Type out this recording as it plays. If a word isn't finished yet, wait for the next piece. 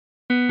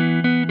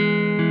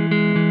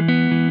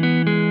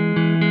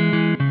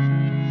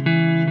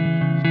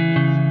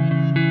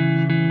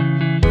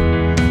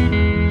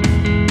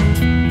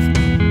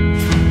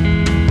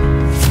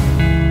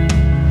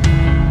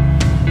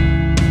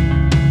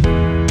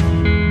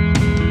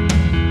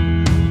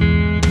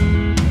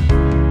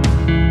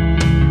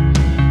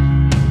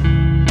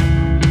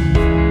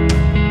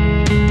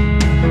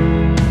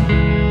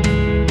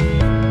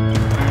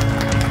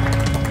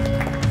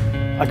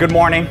Good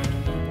morning.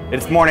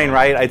 It's morning,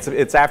 right?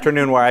 It's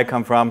afternoon where I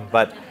come from,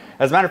 but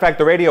as a matter of fact,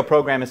 the radio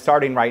program is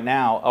starting right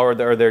now, or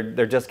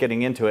they're just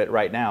getting into it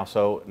right now.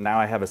 So now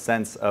I have a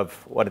sense of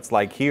what it's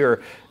like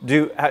here.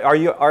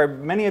 Are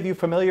many of you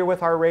familiar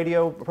with our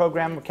radio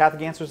program,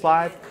 Catholic Answers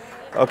Live?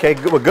 Okay,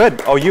 well,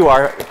 good. Oh, you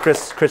are.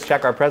 Chris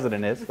Check, our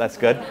president, is. That's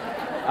good.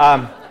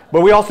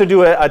 But we also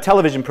do a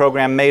television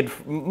program made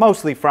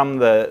mostly from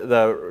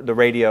the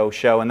radio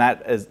show, and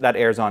that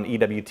airs on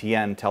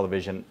EWTN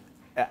television.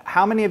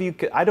 How many of you,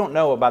 I don't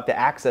know about the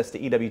access to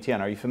EWTN.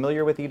 Are you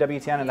familiar with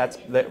EWTN? And that's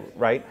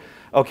right?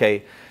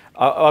 Okay.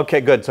 Okay,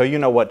 good. So you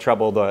know what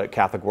trouble the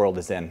Catholic world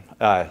is in.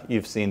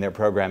 You've seen their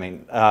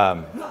programming.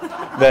 I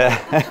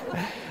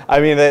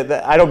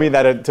don't mean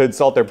that to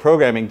insult their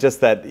programming,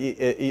 just that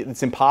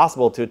it's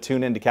impossible to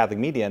tune into Catholic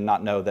media and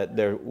not know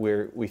that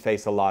we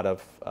face a lot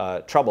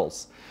of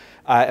troubles.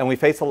 And we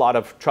face a lot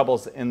of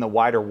troubles in the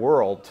wider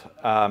world.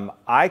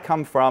 I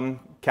come from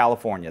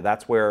California.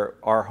 That's where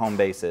our home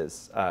base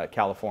is,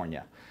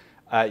 California.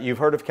 You've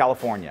heard of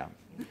California.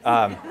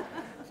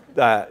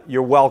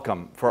 You're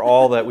welcome for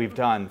all that we've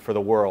done for the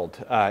world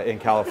in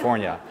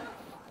California,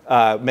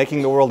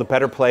 making the world a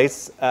better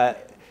place.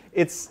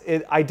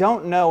 I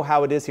don't know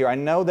how it is here. I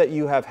know that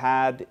you have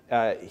had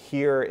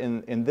here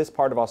in this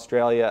part of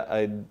Australia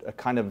a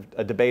kind of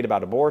a debate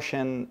about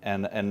abortion,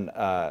 and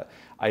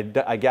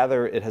I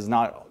gather it has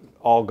not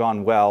all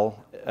gone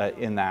well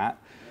in that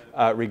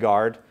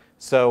regard.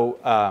 So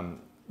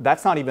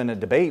that's not even a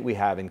debate we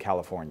have in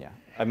California.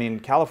 I mean,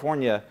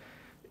 California,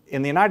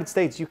 in the United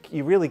States,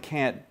 you really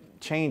can't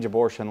change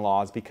abortion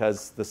laws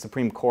because the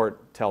Supreme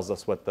Court tells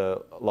us what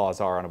the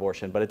laws are on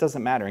abortion, but it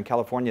doesn't matter. In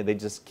California, they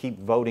just keep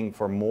voting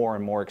for more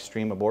and more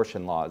extreme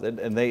abortion laws,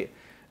 and they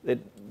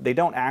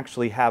don't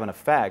actually have an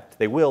effect.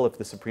 They will if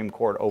the Supreme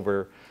Court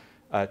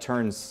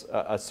overturns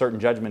a certain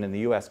judgment in the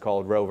U.S.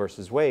 called Roe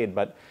versus Wade,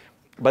 but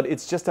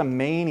it's just a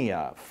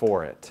mania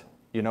for it.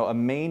 You know, a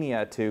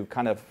mania to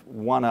kind of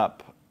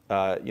one-up,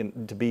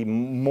 to be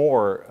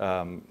more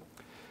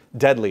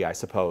deadly, I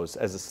suppose,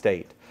 as a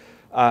state.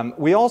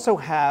 We also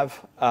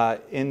have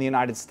in the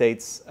United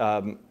States,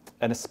 and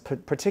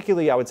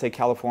particularly I would say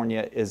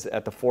California is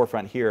at the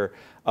forefront here,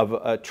 of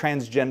a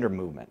transgender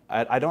movement.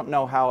 I don't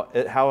know how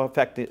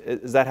effective,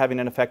 is that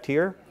having an effect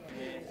here?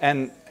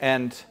 And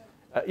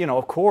you know,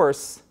 of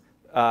course,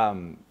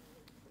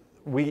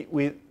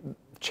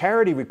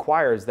 charity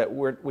requires that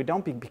we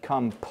don't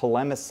become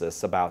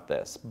polemicists about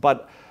this,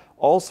 but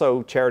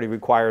also charity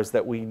requires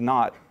that we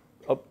not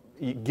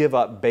give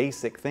up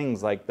basic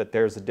things like that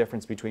there's a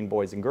difference between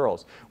boys and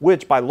girls,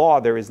 which by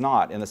law there is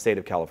not in the state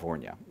of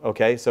California.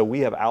 Okay, so we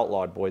have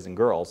outlawed boys and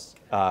girls.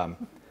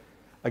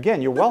 Again,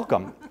 you're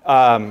welcome.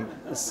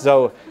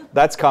 So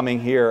that's coming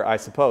here, I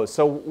suppose.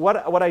 So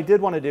what I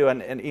did want to do,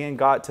 and Ian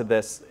got to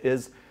this,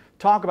 is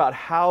talk about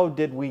how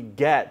did we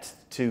get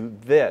to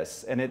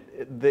this, and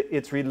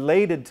it's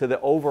related to the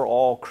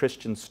overall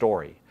Christian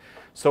story.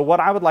 So what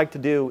I would like to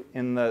do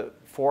in the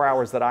 4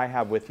 hours that I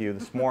have with you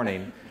this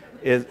morning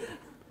is,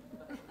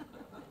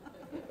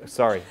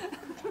 sorry,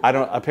 I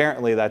don't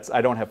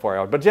have 4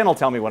 hours, but Jen will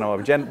tell me when I'm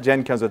over.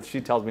 Jen comes with,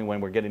 she tells me when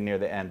we're getting near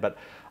the end, but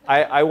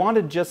I want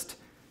to just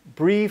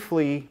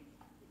briefly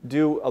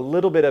do a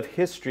little bit of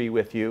history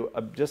with you,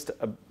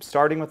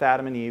 starting with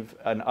Adam and Eve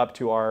and up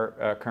to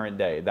our current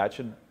day.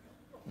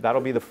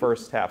 That'll be the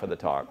first half of the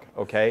talk,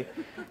 okay?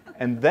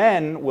 And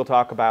then we'll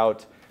talk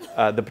about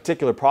the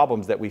particular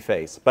problems that we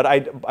face. But I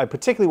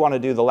particularly want to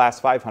do the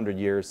last 500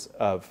 years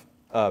of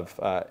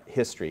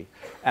history.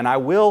 And I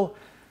will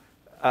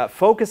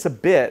focus a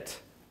bit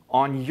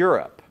on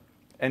Europe.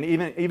 And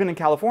even in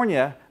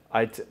California,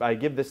 I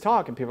give this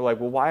talk and people are like,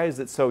 well, why is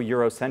it so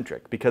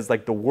Eurocentric? Because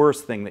like the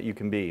worst thing that you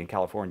can be in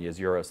California is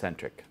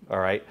Eurocentric, all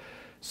right?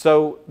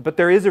 So, but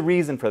there is a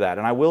reason for that,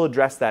 and I will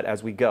address that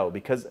as we go,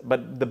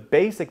 but the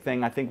basic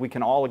thing I think we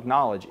can all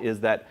acknowledge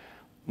is that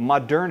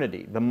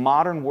modernity, the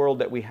modern world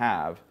that we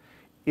have,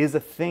 is a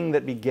thing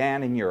that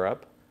began in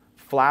Europe,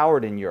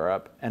 flowered in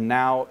Europe, and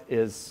now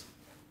is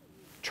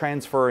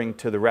transferring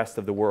to the rest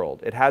of the world.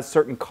 It has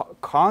certain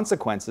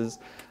consequences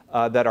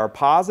that are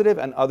positive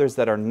and others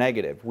that are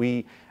negative.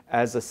 We,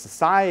 as a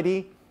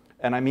society,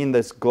 and I mean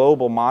this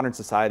global modern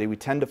society, we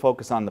tend to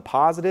focus on the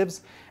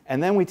positives,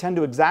 and then we tend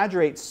to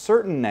exaggerate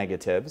certain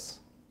negatives,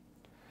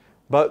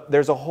 but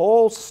there's a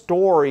whole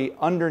story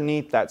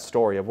underneath that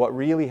story of what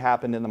really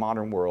happened in the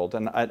modern world,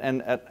 and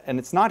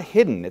it's not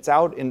hidden, it's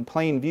out in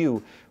plain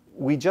view.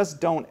 We just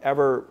don't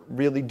ever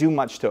really do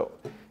much to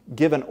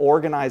give an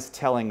organized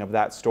telling of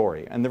that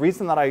story. And the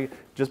reason that I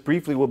just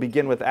briefly will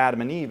begin with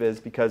Adam and Eve is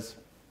because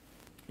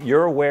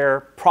you're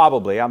aware,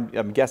 probably,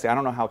 I'm guessing, I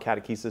don't know how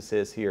catechesis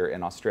is here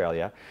in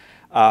Australia,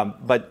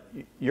 but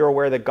you're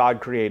aware that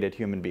God created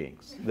human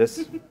beings.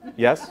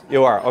 Yes?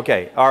 You are?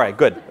 Okay. All right.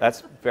 Good.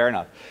 That's fair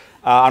enough.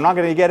 I'm not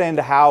going to get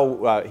into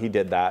how he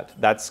did that.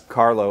 That's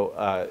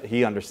Carlo.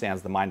 He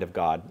understands the mind of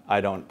God.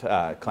 I don't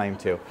claim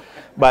to.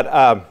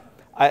 But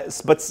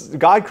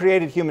God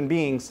created human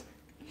beings.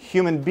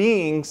 Human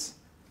beings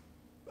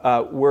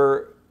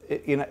were,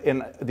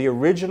 in the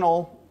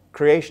original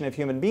creation of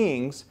human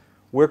beings,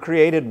 we're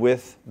created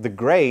with the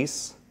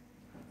grace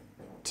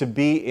to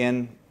be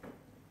in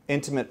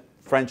intimate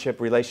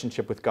friendship,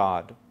 relationship with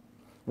God.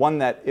 One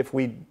that if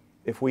we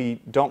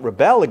don't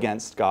rebel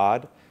against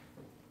God,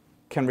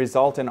 can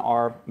result in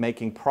our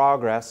making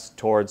progress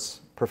towards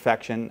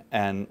perfection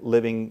and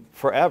living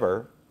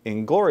forever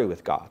in glory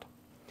with God.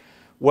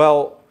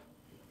 Well,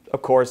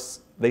 of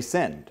course, they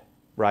sinned,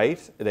 right?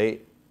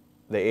 They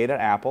ate an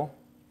apple.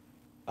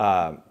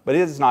 But it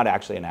is not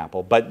actually an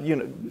apple. But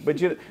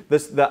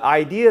the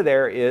idea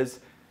there is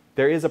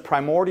a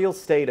primordial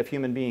state of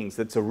human beings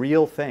that's a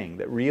real thing,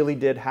 that really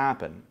did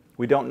happen.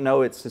 We don't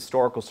know its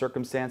historical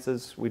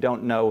circumstances. We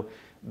don't know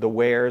the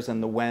wheres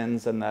and the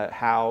whens and the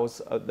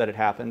hows that it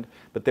happened.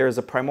 But there is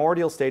a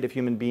primordial state of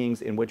human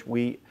beings in which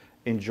we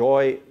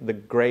enjoy the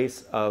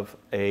grace of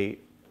a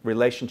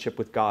relationship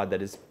with God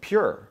that is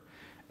pure.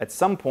 At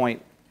some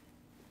point,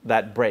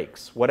 that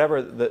breaks,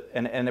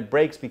 and it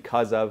breaks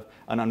because of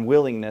an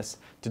unwillingness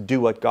to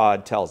do what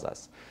God tells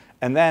us.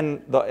 And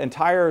then the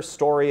entire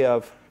story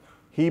of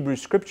Hebrew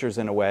Scriptures,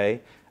 in a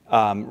way,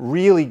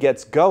 really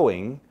gets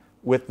going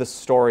with the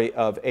story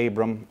of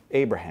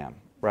Abraham,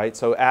 right?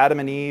 So Adam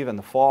and Eve and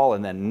the fall,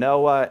 and then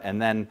Noah, and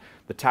then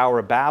the Tower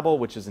of Babel,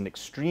 which is an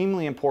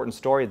extremely important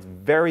story. It's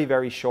very,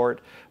 very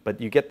short,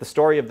 but you get the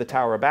story of the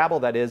Tower of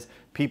Babel. That is,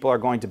 people are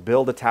going to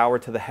build a tower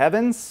to the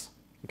heavens.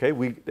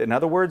 Okay, in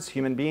other words,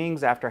 human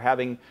beings, after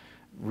having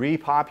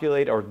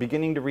repopulate or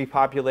beginning to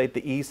repopulate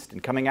the east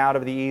and coming out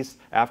of the east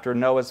after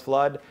Noah's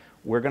flood,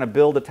 we're going to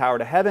build a tower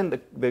to heaven.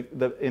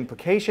 The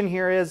implication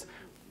here is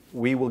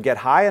we will get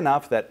high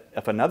enough that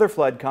if another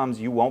flood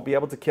comes, you won't be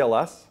able to kill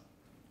us,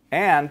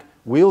 and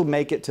we'll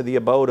make it to the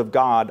abode of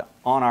God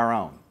on our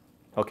own.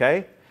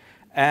 Okay?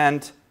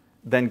 And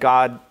then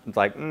God was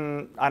like,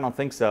 I don't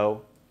think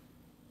so.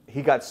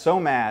 He got so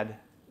mad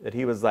that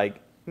he was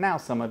like, now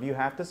some of you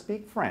have to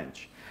speak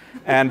French.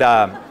 And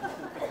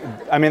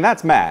I mean,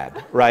 that's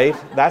mad, right?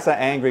 That's an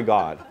angry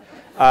God.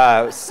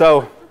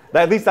 So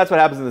at least that's what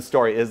happens in the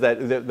story, is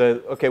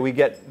that we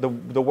get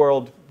the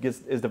world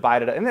is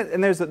divided.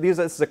 And this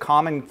is a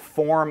common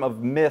form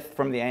of myth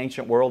from the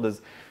ancient world,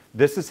 is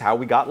this is how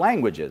we got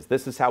languages.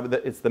 This is how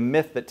it's the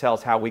myth that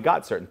tells how we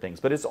got certain things.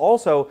 But it's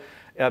also,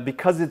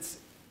 because it's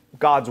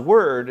God's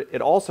word,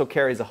 it also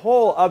carries a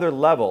whole other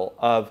level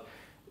of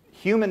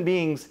human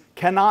beings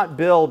cannot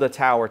build a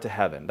tower to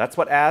heaven. That's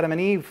what Adam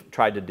and Eve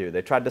tried to do.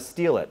 They tried to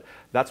steal it.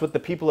 That's what the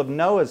people of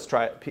Noah's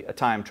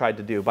time tried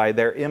to do by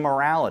their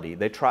immorality.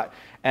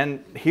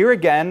 And here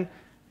again,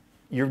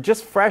 you're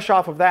just fresh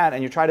off of that,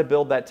 and you try to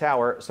build that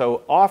tower.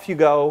 So off you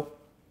go,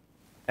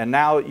 and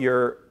now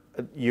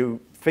you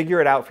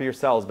figure it out for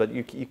yourselves, but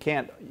you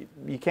can't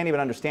even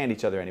understand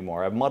each other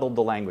anymore. I've muddled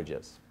the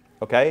languages.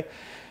 Okay,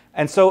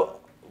 and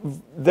so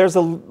there's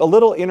a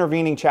little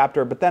intervening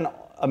chapter, but then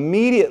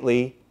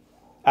immediately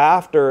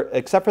after,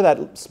 except for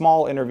that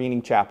small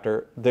intervening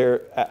chapter,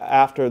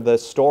 after the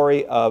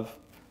story of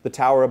the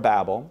Tower of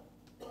Babel,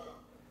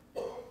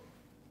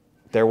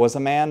 there was a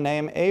man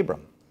named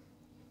Abram.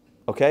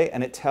 Okay,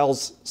 and it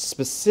tells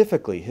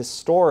specifically,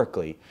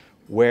 historically,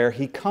 where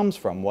he comes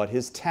from, what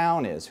his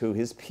town is, who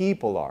his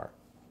people are,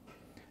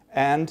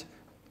 and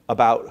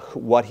about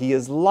what he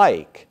is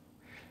like,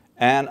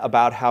 and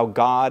about how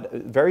God,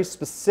 very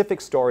specific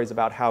stories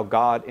about how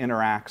God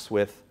interacts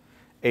with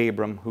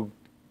Abram, who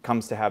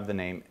comes to have the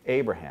name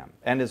Abraham,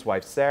 and his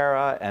wife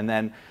Sarah. And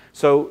then,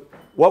 so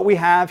what we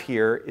have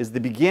here is the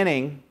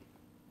beginning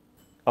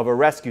of a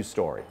rescue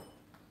story,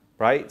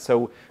 right?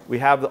 So we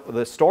have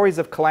the stories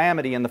of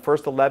calamity in the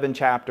first 11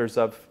 chapters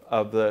of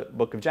the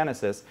book of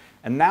Genesis,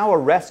 and now a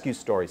rescue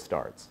story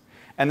starts.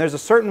 And there's a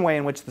certain way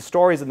in which the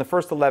stories in the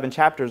first 11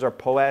 chapters are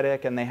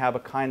poetic, and they have a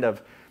kind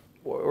of,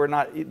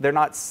 they're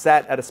not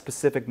set at a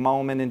specific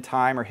moment in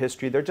time or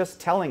history. They're just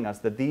telling us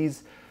that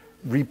these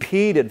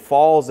repeated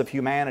falls of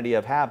humanity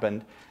have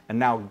happened, and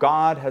now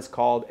God has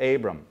called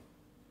Abram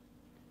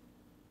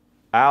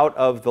out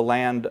of the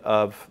land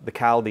of the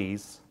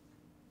Chaldees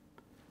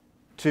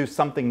to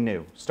something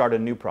new, start a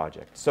new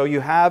project. So you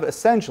have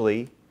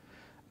essentially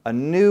a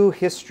new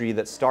history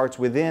that starts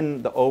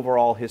within the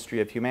overall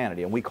history of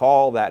humanity, and we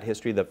call that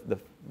history,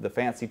 the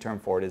fancy term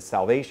for it is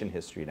salvation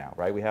history now,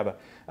 right? We have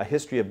a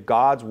history of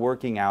God's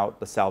working out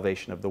the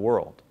salvation of the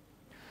world.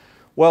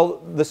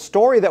 Well, the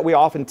story that we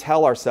often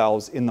tell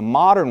ourselves in the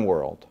modern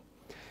world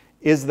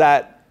is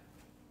that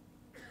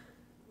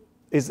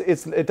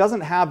it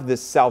doesn't have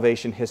this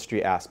salvation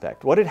history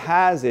aspect. What it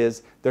has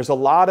is there's a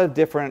lot of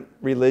different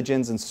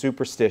religions and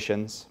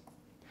superstitions,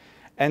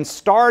 and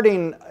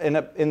starting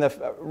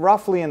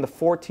roughly in the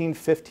 14,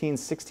 15,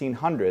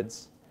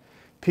 1600s,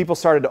 people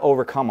started to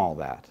overcome all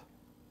that,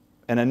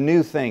 and a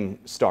new thing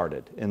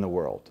started in the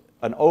world,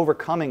 an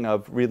overcoming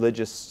of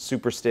religious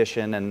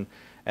superstition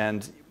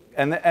and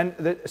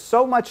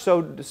so much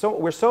so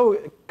we're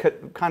so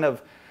kind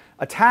of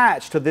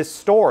attached to this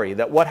story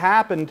that what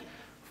happened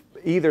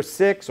either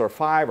 600 or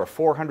 500 or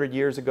 400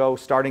 years ago,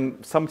 starting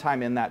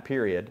sometime in that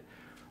period,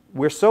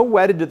 we're so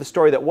wedded to the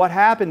story that what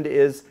happened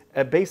is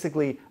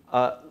basically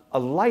a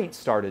light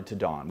started to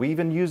dawn. We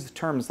even use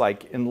terms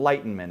like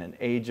enlightenment and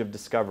age of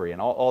discovery and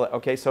all that.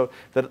 Okay, so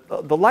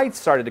the lights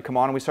started to come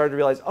on, and we started to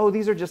realize, oh,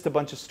 these are just a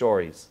bunch of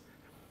stories.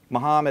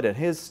 Muhammad and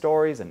his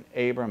stories, and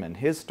Abram and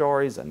his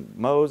stories, and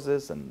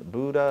Moses and the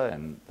Buddha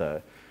and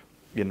the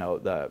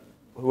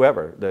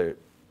whoever, the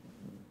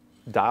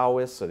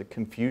Taoists or the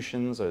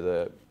Confucians or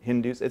the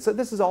Hindus.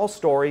 This is all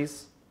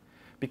stories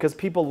because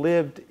people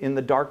lived in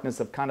the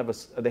darkness of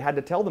they had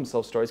to tell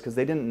themselves stories because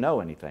they didn't know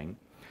anything.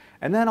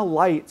 And then a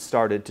light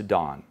started to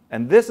dawn.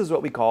 And this is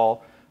what we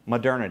call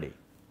modernity.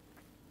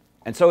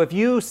 And so if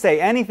you say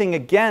anything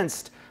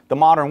against the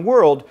modern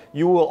world,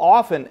 you will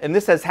often, and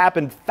this has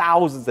happened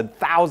thousands and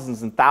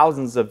thousands and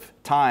thousands of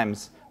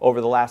times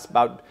over the last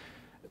about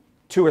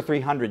 200 or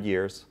 300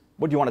 years.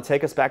 What, do you want to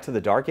take us back to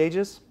the Dark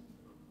Ages?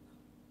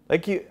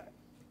 Like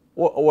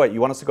what, you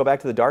want us to go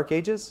back to the Dark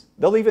Ages?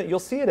 You'll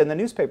see it in the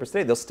newspapers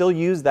today. They'll still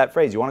use that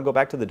phrase. You want to go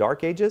back to the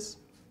Dark Ages?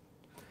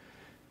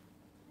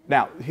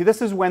 Now,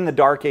 this is when the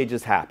Dark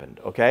Ages happened,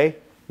 okay?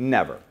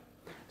 Never.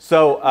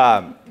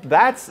 So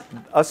that's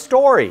a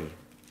story.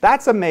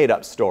 That's a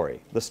made-up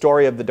story, the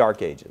story of the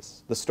Dark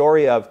Ages. The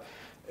story of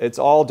it's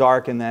all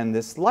dark and then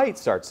this light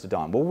starts to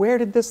dawn. Well, where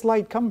did this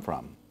light come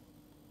from?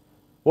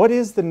 What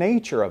is the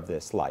nature of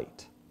this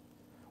light?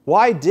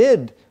 Why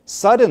did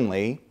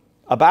suddenly,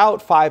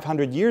 about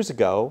 500 years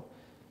ago,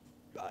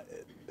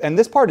 and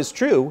this part is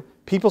true,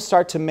 people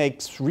start to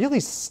make really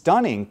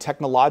stunning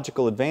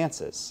technological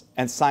advances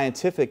and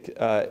scientific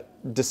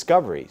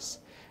discoveries.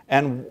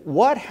 And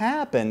what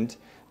happened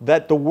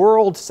that the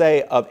world,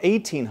 say, of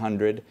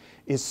 1800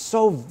 is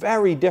so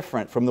very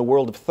different from the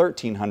world of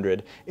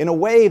 1300 in a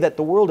way that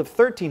the world of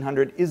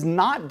 1300 is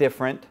not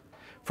different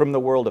from the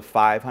world of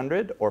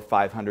 500 or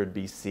 500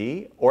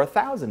 BC or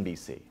 1000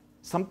 BC.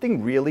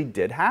 Something really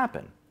did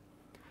happen.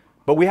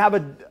 But we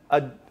have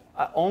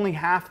only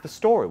half the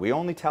story. We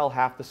only tell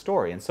half the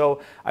story. And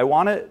so I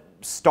want to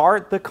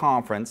start the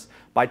conference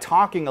by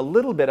talking a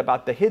little bit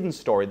about the hidden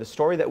story, the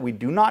story that we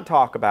do not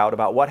talk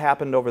about what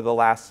happened over the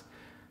last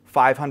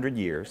 500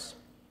 years.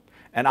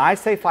 And I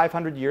say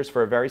 500 years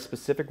for a very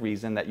specific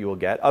reason that you will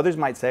get. Others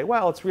might say,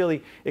 well,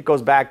 it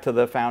goes back to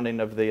the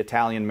founding of the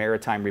Italian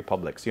maritime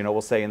republics,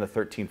 we'll say in the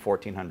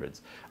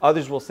 1400s.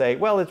 Others will say,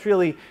 well,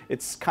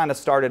 it's kind of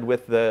started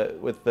with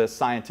the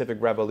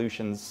scientific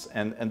revolutions,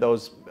 and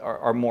those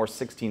are more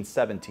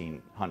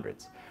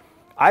 1700s.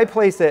 I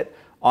place it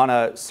on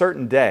a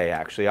certain day,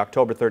 actually,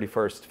 October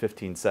 31st,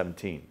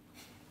 1517.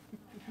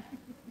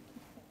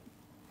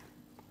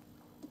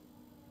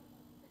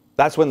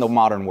 That's when the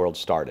modern world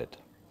started.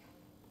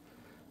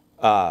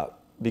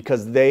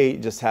 Because they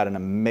just had an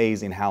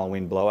amazing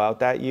Halloween blowout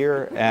that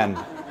year, and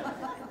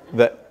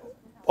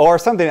or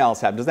something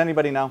else happened. Does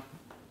anybody know?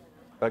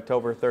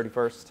 October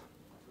 31st,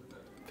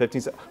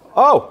 15.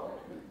 Oh,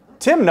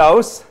 Tim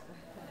knows.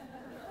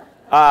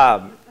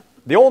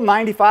 The old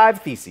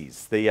 95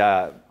 Theses.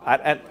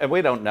 And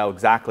we don't know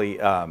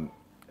exactly. I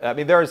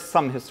mean, there is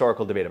some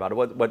historical debate about it,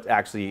 what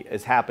actually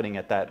is happening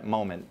at that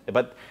moment.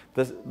 But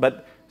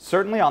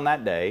certainly on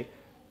that day,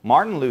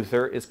 Martin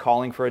Luther is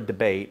calling for a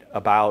debate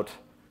about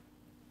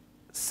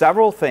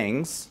several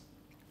things.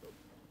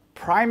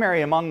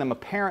 Primary among them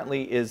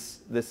apparently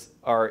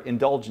are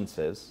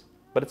indulgences,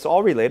 but it's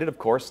all related, of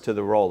course, to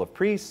the role of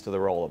priests, to the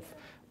role of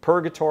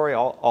purgatory,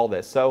 all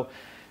this. So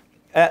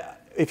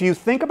if you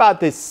think about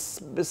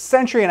this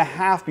century and a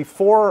half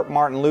before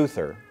Martin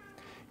Luther,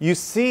 you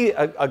see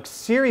a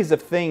series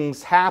of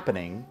things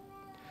happening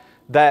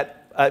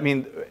that, I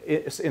mean,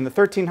 in the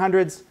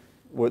 1300s,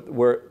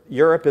 where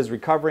Europe is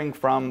recovering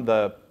from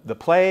the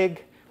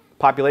plague,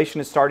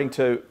 population is starting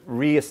to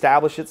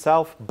reestablish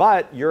itself,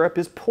 but Europe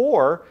is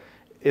poor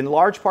in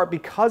large part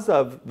because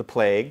of the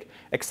plague,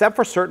 except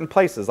for certain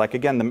places, like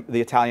again the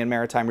Italian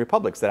maritime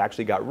republics that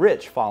actually got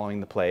rich following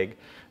the plague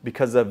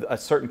because of a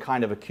certain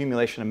kind of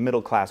accumulation of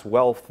middle class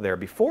wealth there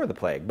before the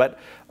plague. But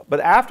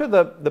after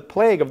the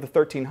plague of the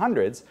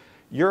 1300s,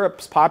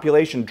 Europe's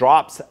population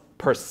drops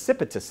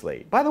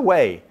precipitously. By the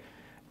way,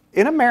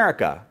 in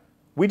America,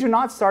 we do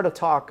not start a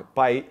talk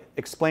by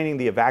explaining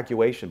the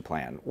evacuation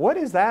plan. What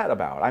is that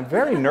about? I'm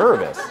very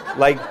nervous.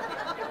 Like,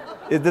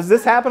 does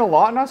this happen a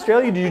lot in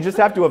Australia? Do you just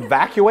have to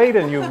evacuate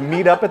and you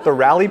meet up at the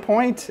rally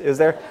point? Is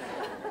there?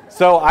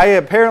 So I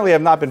apparently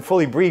have not been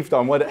fully briefed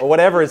on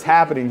whatever is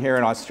happening here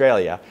in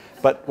Australia.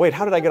 But wait,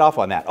 how did I get off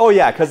on that? Oh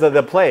yeah, because of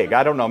the plague.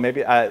 I don't know,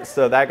 maybe,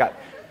 so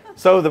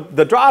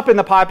the drop in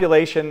the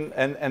population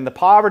and the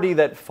poverty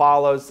that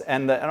follows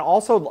and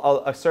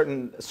also a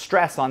certain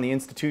stress on the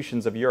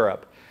institutions of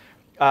Europe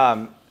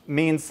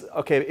means,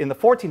 okay, in the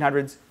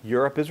 1400s,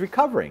 Europe is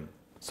recovering.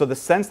 So the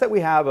sense that we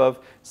have of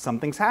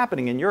something's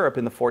happening in Europe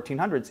in the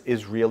 1400s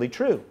is really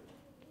true.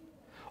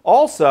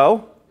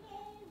 Also,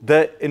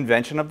 the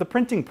invention of the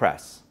printing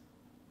press.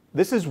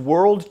 This is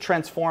world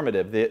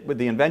transformative, with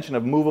the invention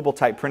of movable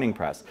type printing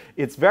press.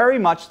 It's very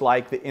much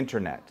like the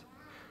internet.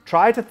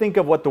 Try to think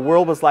of what the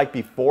world was like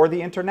before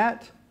the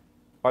internet.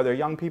 Are there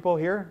young people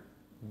here?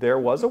 There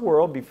was a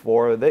world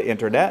before the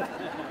internet.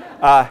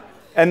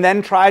 And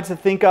then try to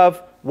think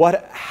of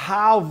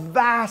how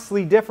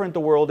vastly different the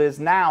world is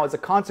now as a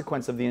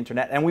consequence of the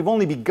internet, and we've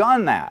only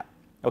begun that.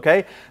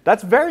 Okay?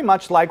 That's very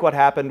much like what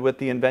happened with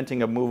the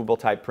inventing of movable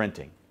type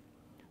printing.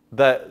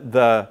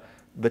 The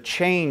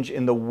change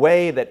in the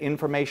way that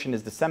information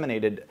is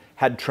disseminated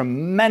had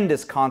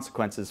tremendous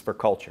consequences for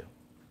culture.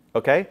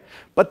 Okay?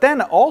 But then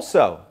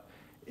also,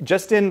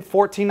 just in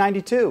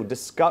 1492,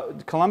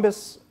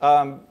 Columbus,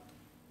 are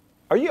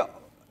you,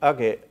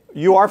 okay,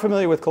 you are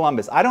familiar with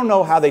Columbus. I don't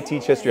know how they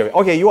teach history of it.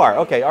 Okay, you are.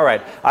 Okay, all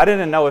right. I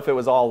didn't know if it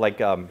was all like,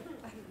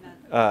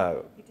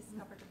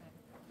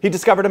 he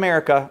discovered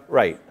America,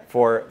 right.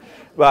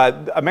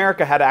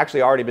 America had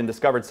actually already been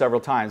discovered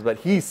several times,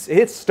 but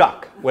it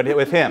stuck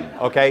with him,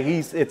 okay?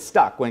 It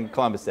stuck when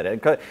Columbus did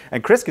it.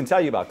 And Chris can tell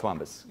you about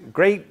Columbus.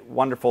 Great,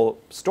 wonderful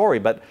story,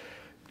 but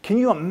can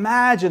you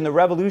imagine the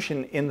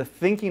revolution in the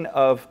thinking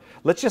of,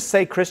 let's just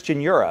say, Christian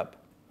Europe,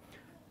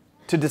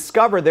 to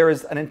discover there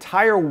is an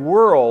entire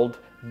world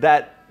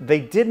that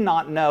they did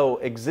not know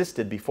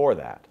existed before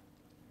that.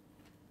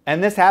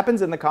 And this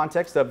happens in the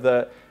context of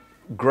the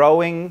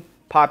growing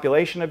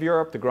population of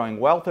Europe, the growing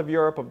wealth of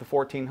Europe of the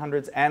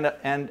 1400s,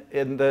 and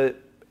in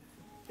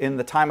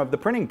the time of the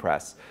printing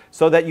press,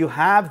 so that you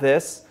have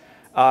this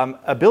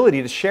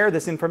ability to share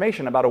this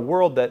information about a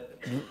world that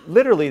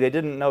literally they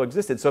didn't know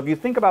existed. So if you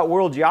think about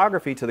world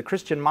geography to the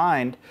Christian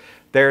mind,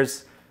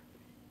 there's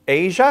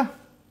Asia,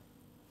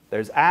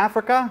 there's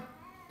Africa,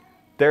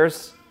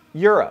 there's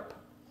Europe.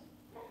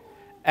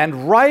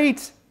 And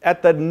right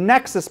at the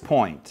nexus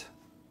point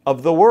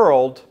of the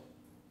world,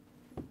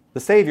 the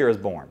Savior is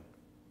born.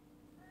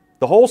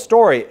 The whole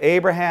story,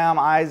 Abraham,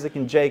 Isaac,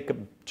 and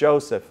Jacob,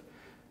 Joseph,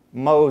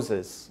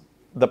 Moses,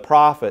 the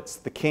prophets,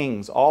 the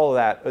kings, all of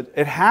that,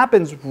 it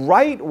happens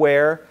right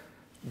where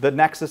the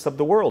nexus of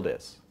the world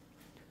is.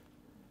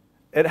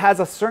 It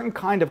has a certain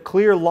kind of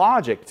clear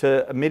logic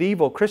to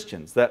medieval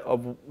Christians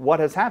of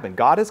what has happened.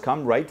 God has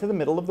come right to the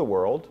middle of the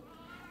world,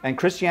 and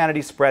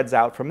Christianity spreads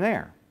out from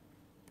there.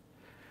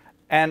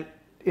 And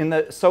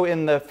so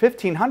in the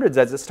 1500s,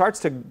 as it starts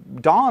to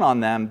dawn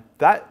on them,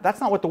 that's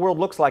not what the world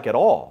looks like at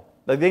all.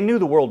 They knew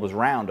the world was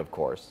round, of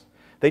course.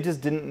 They just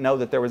didn't know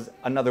that there was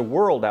another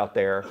world out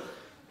there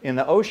in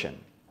the ocean,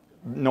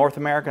 North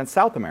America and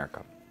South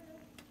America.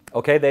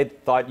 Okay, they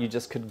thought you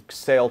just could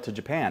sail to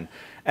Japan.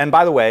 And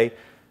by the way,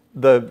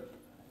 the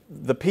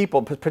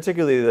people,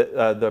 particularly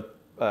the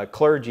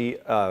clergy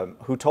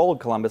who told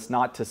Columbus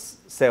not to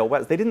sail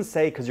west, they didn't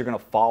say because you're going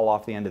to fall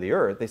off the end of the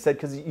earth. They said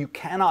because you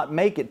cannot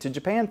make it to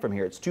Japan from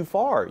here. It's too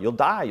far. You'll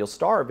die, you'll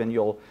starve, and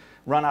you'll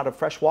run out of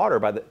fresh water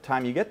by the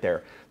time you get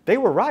there. They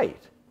were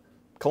right.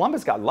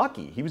 Columbus got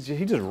lucky. He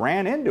just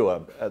ran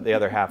into the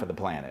other half of the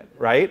planet,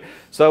 right?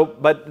 So,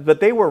 but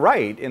they were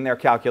right in their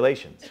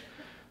calculations.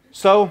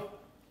 So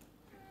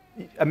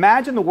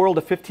imagine the world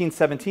of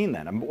 1517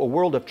 then, a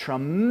world of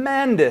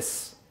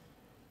tremendous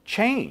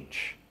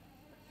change.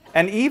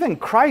 And even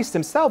Christ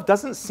himself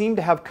doesn't seem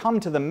to have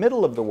come to the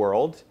middle of the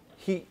world.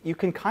 You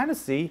can kind of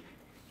see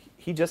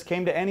he just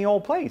came to any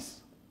old place.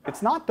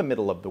 It's not the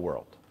middle of the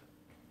world.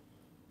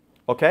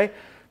 Okay?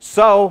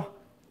 So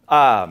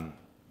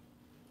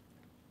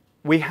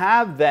we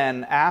have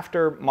then,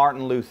 after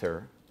Martin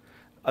Luther,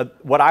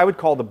 what I would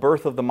call the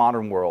birth of the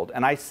modern world.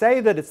 And I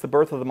say that it's the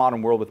birth of the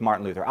modern world with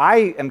Martin Luther.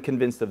 I am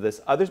convinced of this.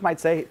 Others might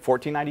say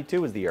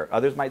 1492 was the year.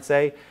 Others might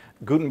say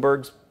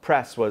Gutenberg's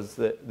press was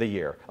the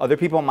year. Other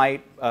people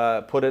might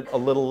put it a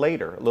little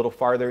later, a little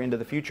farther into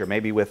the future,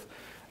 maybe with,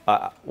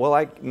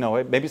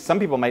 maybe some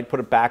people might put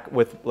it back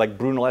with like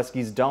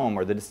Brunelleschi's dome,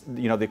 or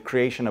the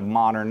creation of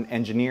modern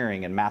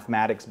engineering and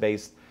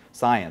mathematics-based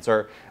science,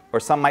 or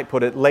some might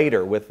put it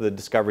later with the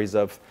discoveries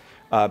of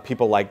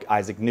people like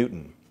Isaac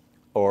Newton,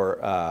 or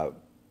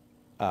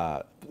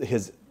the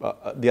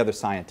other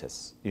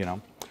scientists,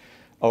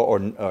 or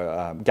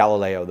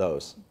Galileo,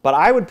 those. But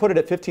I would put it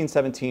at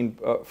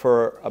 1517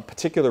 for a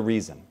particular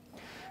reason.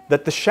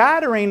 That the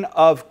shattering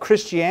of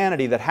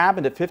Christianity that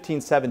happened at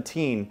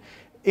 1517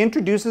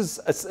 introduces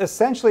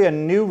essentially a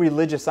new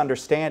religious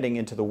understanding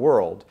into the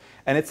world.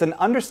 And it's an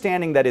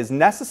understanding that is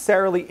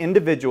necessarily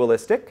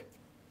individualistic.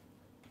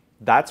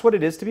 That's what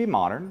it is to be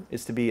modern,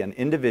 is to be an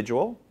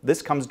individual.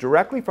 This comes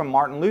directly from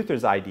Martin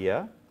Luther's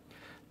idea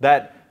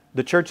that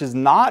the church is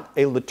not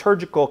a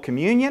liturgical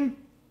communion,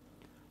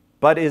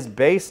 but is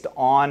based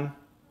on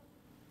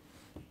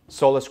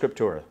sola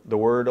scriptura, the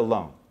Word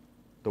alone,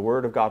 the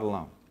Word of God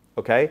alone,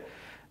 okay?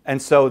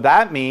 And so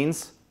that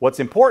means what's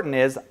important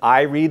is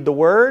I read the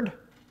Word,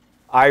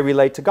 I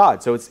relate to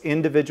God, so it's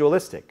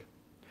individualistic.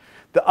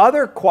 The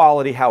other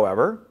quality,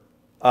 however,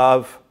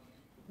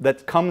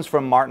 that comes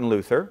from Martin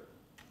Luther,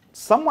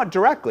 somewhat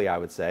directly I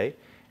would say,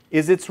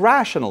 is it's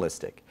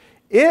rationalistic.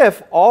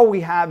 If all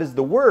we have is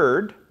the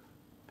Word,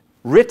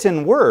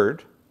 written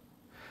Word,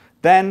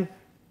 then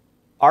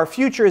our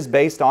future is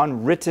based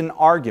on written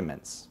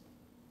arguments.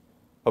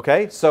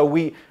 Okay?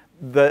 So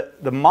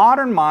the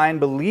modern mind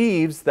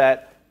believes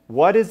that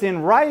what is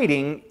in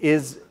writing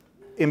is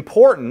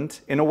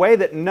important in a way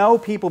that no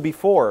people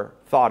before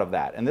thought of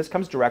that. And this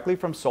comes directly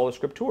from sola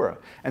scriptura.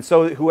 And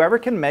so whoever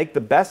can make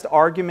the best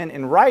argument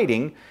in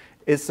writing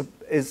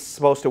is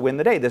supposed to win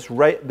the day. This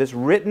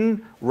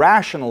written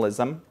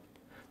rationalism,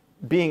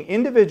 being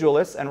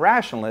individualists and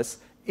rationalists,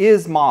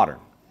 is modern.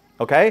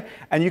 Okay?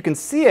 And you can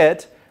see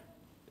it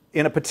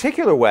in a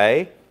particular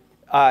way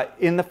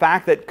in the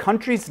fact that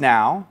countries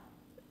now,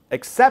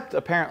 except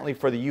apparently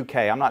for the UK,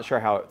 I'm not sure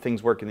how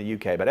things work in the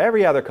UK, but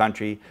every other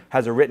country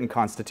has a written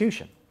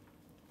constitution.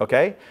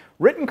 Okay?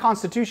 Written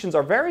constitutions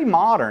are very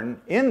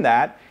modern in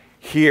that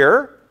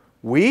here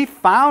we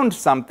found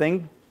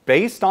something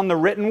based on the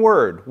written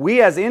word.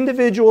 We as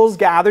individuals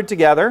gathered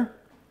together,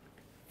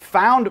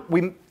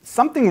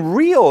 something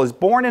real is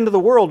born into the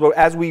world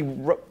as we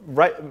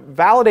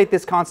validate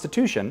this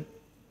constitution,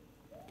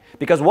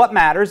 because what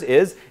matters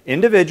is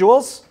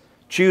individuals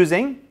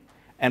choosing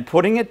and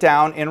putting it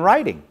down in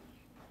writing.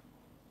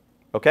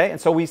 Okay?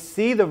 And so we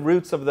see the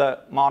roots of the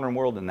modern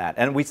world in that.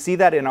 And we see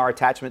that in our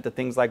attachment to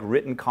things like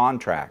written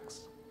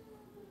contracts.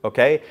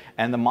 Okay?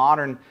 And the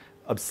modern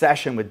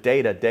obsession with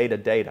data, data,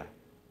 data.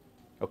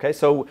 Okay?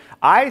 So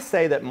I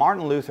say that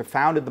Martin Luther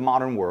founded the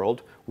modern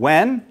world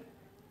when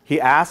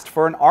he asked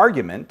for an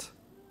argument.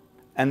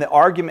 And the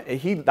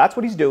argument, that's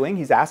what he's doing.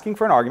 He's asking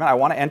for an argument. I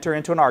want to enter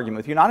into an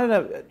argument with you.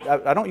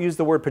 I don't use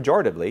the word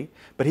pejoratively,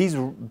 but he's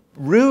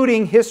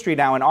rooting history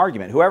now in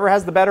argument. Whoever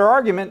has the better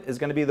argument is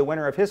going to be the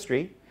winner of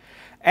history.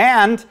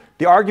 And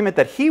the argument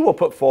that he will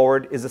put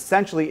forward is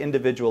essentially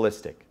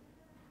individualistic.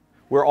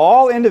 We're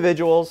all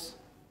individuals,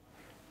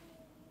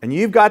 and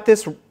you've got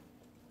this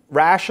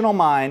rational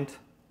mind,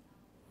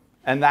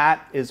 and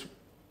that is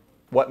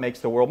what makes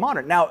the world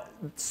modern. Now,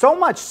 so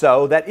much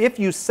so that if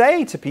you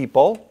say to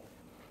people,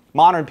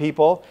 modern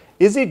people,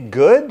 is it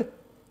good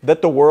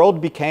that the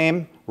world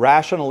became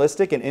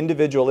rationalistic and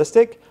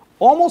individualistic?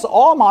 Almost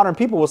all modern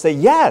people will say,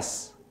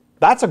 yes,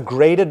 that's a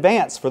great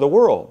advance for the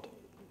world.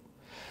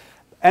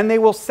 And they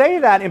will say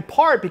that in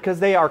part because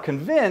they are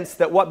convinced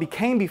that what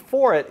became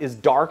before it is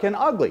dark and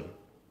ugly.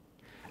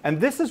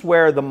 And this is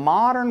where the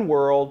modern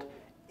world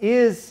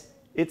is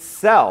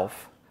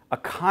itself a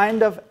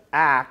kind of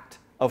act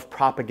of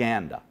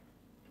propaganda.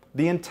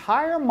 The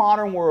entire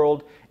modern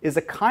world is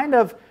a kind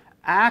of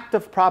act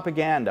of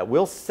propaganda.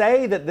 We'll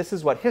say that this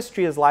is what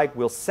history is like,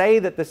 we'll say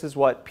that this is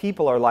what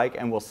people are like,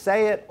 and we'll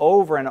say it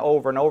over and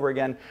over and over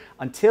again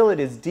until it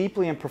is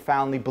deeply and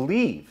profoundly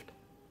believed.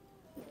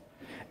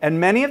 And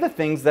many of the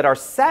things that are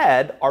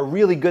said are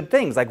really good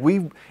things. Like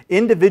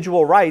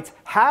individual rights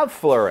have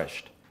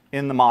flourished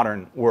in the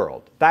modern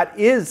world. That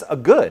is a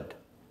good.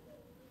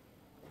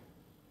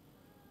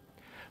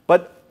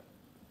 But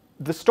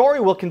the story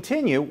will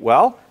continue.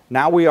 Well,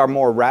 now we are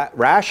more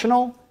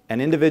rational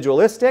and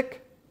individualistic,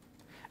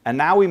 and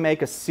now we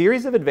make a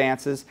series of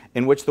advances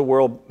in which the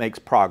world makes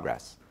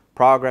progress.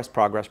 Progress,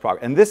 progress,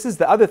 progress. And this is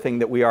the other thing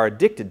that we are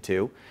addicted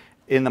to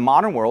in the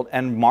modern world,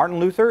 and Martin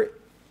Luther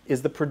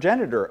is the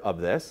progenitor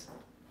of this,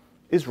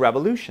 is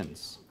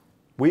revolutions.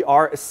 We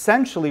are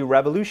essentially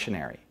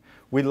revolutionary.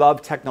 We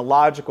love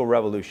technological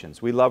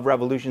revolutions. We love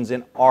revolutions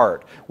in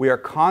art. We are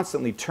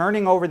constantly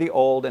turning over the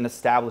old and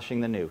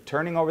establishing the new.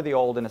 Turning over the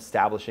old and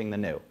establishing the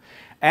new.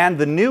 And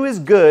the new is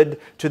good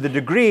to the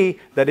degree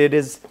that it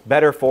is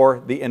better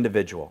for the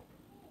individual.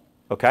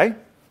 Okay?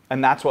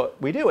 And that's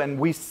what we do. And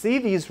we see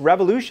these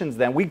revolutions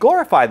then, we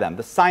glorify them.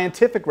 The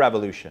scientific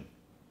revolution,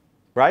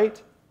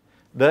 right?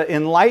 The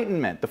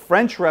Enlightenment, the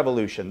French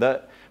Revolution,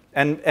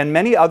 and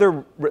many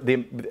other,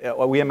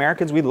 we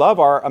Americans, we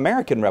love our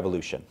American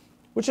Revolution,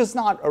 which is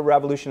not a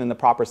revolution in the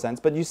proper sense,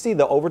 but you see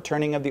the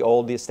overturning of the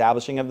old, the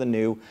establishing of the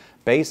new,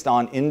 based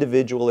on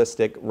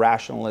individualistic,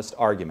 rationalist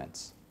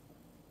arguments.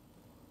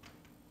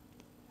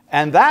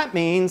 And that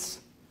means,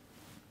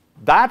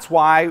 that's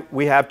why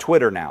we have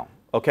Twitter now,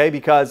 okay?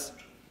 Because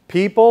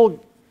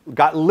people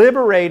got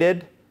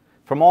liberated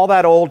from all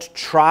that old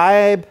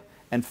tribe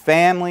and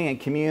family and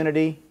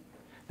community.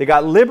 They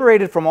got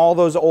liberated from all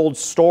those old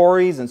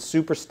stories and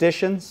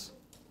superstitions.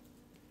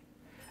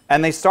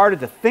 And they started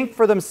to think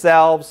for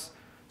themselves,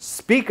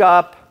 speak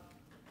up,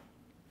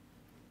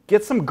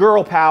 get some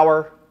girl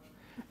power,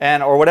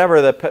 or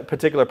whatever the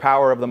particular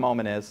power of the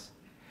moment is.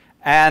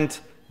 And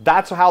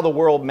that's how the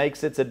world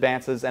makes its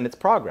advances and its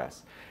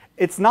progress.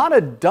 It's not a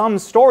dumb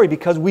story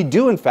because we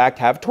do in fact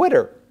have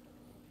Twitter.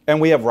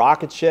 And we have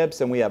rocket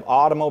ships, and we have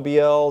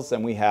automobiles,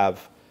 and we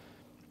have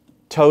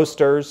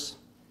toasters.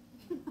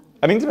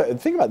 I mean,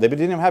 think about it. They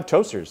didn't even have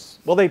toasters.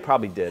 Well, they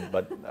probably did,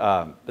 but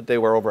they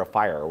were over a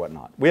fire or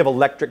whatnot. We have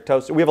electric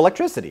toasters. We have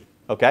electricity,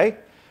 okay?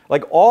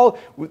 Like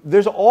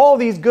there's all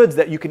these goods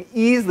that you can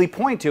easily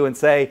point to and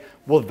say,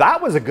 well,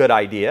 that was a good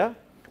idea.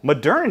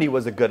 Modernity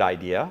was a good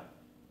idea.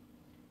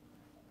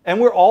 And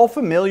we're all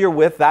familiar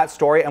with that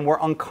story, and we're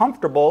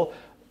uncomfortable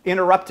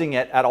interrupting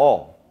it at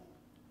all.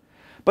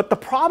 But the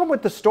problem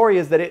with the story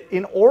is that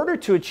in order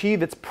to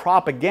achieve its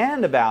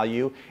propaganda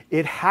value,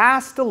 it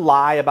has to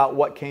lie about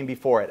what came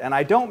before it. And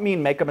I don't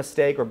mean make a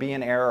mistake or be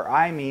in error.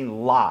 I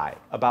mean lie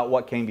about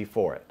what came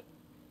before it.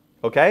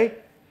 Okay?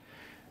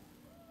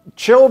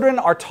 Children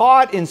are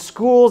taught in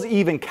schools,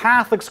 even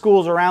Catholic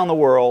schools around the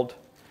world,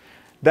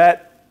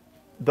 that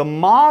the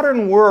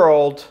modern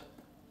world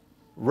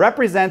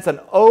represents an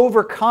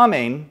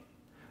overcoming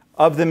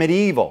of the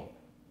medieval.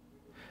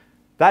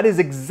 That is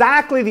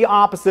exactly the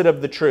opposite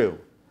of the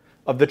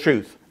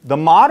truth. The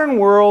modern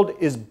world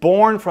is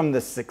born from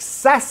the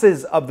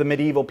successes of the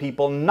medieval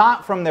people,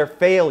 not from their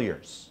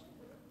failures.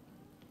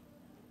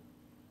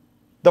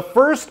 The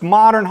first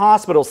modern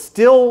hospital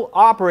still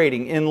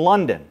operating in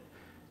London,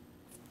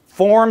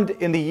 formed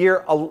in the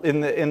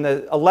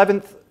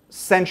 11th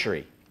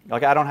century.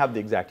 Okay, I don't have the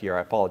exact year,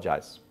 I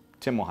apologize.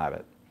 Tim will have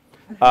it.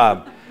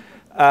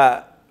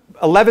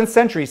 11th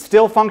century,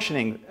 still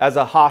functioning as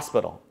a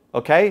hospital.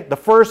 Okay, the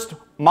first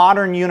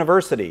modern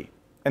university.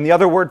 And the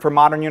other word for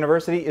modern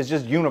university is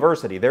just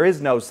university. There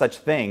is no such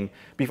thing.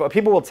 Before,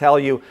 people will tell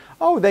you,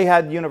 oh, they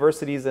had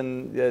universities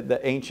in the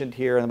ancient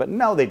here, but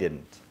no, they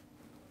didn't.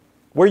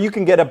 Where you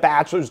can get a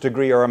bachelor's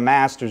degree or a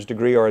master's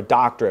degree or a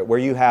doctorate, where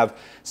you have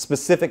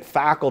specific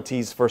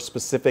faculties for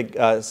specific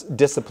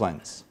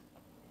disciplines,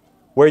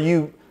 where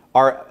you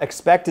are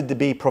expected to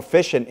be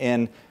proficient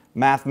in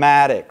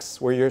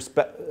mathematics, where you're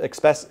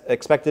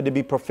expected to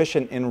be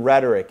proficient in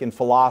rhetoric, in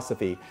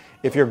philosophy,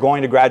 if you're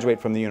going to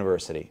graduate from the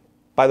university.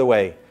 By the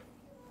way,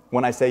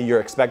 when I say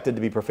you're expected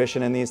to be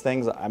proficient in these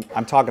things,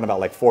 I'm talking about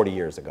like 40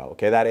 years ago,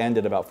 okay? That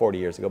ended about 40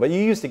 years ago. But you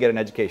used to get an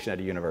education at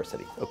a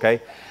university,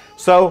 okay?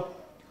 So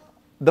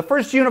the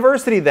first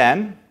university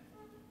then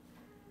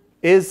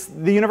is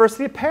the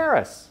University of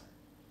Paris,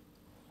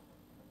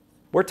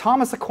 where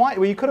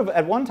you could have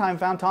at one time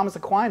found Thomas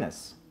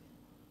Aquinas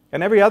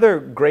and every other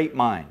great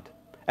mind.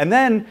 And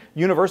then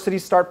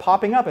universities start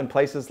popping up in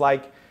places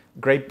like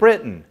Great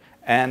Britain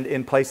and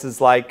in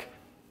places like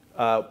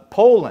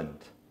Poland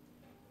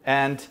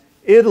and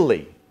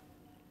Italy.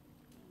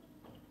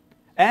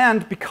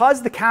 And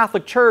because the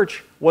Catholic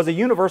Church was a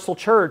universal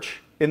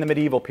church in the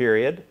medieval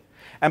period,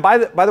 and by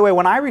the way,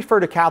 when I refer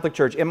to Catholic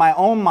Church, in my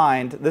own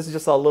mind, this is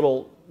just a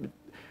little,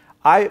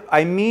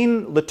 I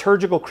mean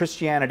liturgical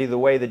Christianity the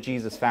way that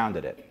Jesus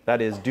founded it.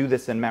 That is, do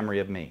this in memory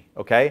of me,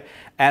 okay?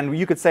 And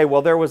you could say,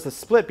 well, there was a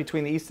split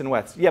between the East and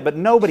West. Yeah, but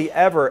nobody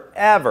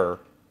ever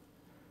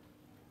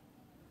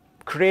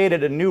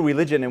created a new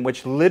religion in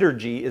which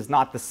liturgy is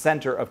not the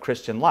center of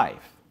Christian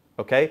life,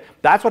 okay?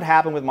 That's what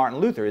happened with Martin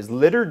Luther, is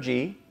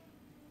liturgy,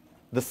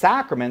 the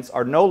sacraments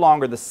are no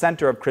longer the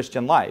center of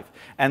Christian life.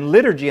 And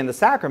liturgy and the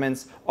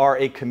sacraments are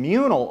a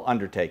communal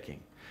undertaking.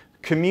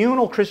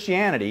 Communal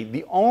Christianity,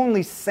 the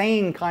only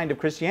sane kind of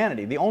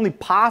Christianity, the only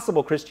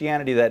possible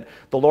Christianity that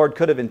the Lord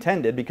could have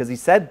intended, because he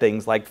said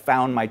things like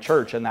found my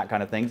church and that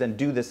kind of things, and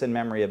do this in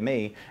memory of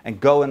me, and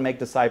go and make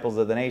disciples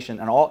of the nation,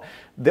 and all.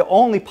 The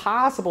only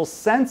possible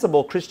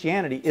sensible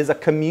Christianity is a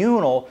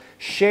communal,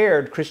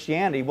 shared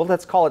Christianity. Well,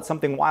 let's call it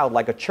something wild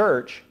like a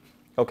church,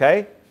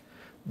 okay?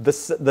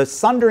 The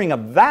sundering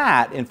of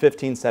that in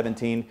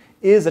 1517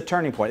 is a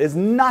turning point. It's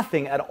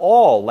nothing at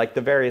all like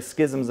the various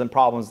schisms and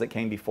problems that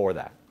came before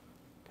that.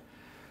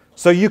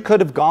 So you could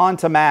have gone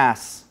to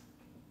Mass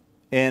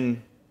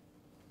in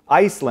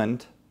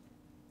Iceland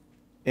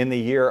in the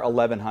year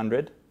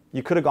 1100.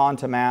 You could have gone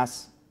to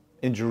Mass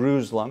in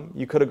Jerusalem.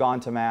 You could have gone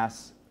to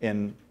Mass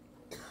in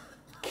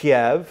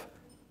Kiev.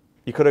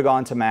 You could have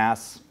gone to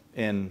Mass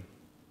in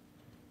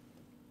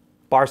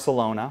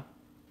Barcelona.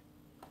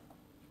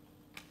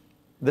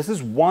 This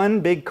is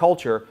one big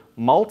culture,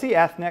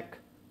 multi-ethnic,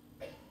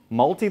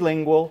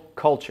 multilingual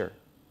culture.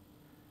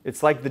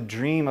 It's like the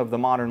dream of the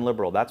modern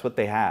liberal. That's what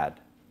they had,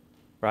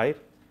 right?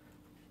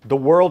 The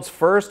world's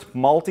first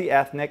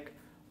multi-ethnic,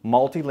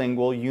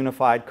 multilingual,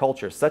 unified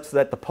culture, such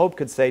that the Pope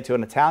could say to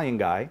an Italian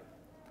guy,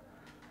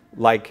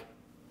 like,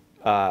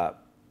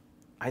 I'm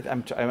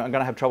going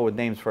to have trouble with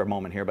names for a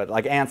moment here, but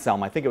like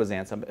Anselm, I think it was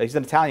Anselm. He's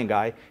an Italian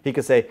guy. He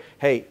could say,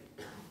 hey,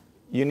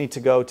 you need to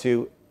go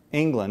to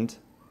England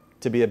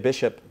to be a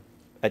bishop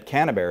at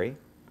Canterbury.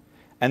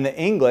 And the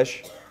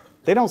English,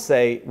 they don't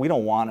say, we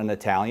don't want an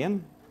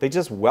Italian. They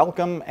just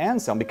welcome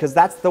Anselm, because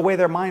that's the way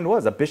their mind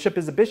was. A bishop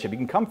is a bishop. You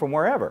can come from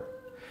wherever.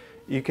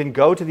 You can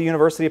go to the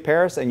University of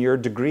Paris and your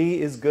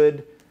degree is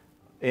good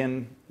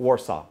in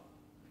Warsaw.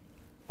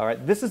 All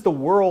right, this is the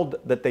world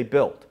that they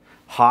built.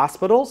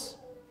 Hospitals,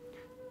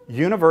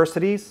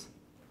 universities,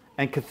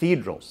 and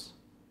cathedrals.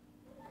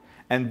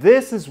 And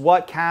this is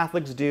what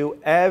Catholics do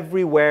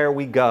everywhere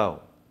we go.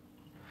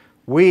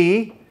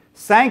 We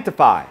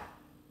sanctify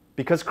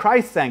because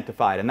Christ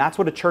sanctified, and that's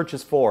what a church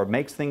is for.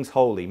 Makes things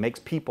holy, makes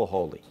people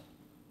holy.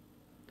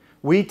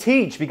 We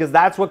teach because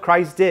that's what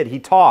Christ did. He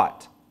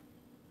taught.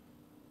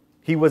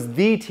 He was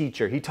the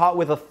teacher. He taught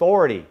with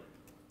authority.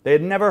 They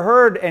had never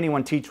heard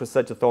anyone teach with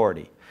such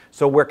authority.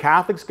 So where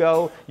Catholics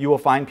go, you will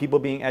find people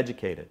being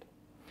educated.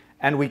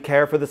 And we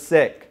care for the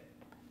sick.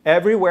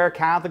 Everywhere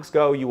Catholics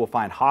go, you will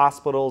find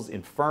hospitals,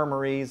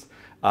 infirmaries,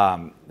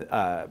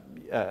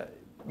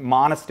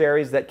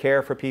 monasteries that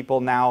care for people.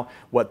 Now,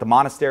 what the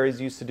monasteries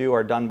used to do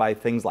are done by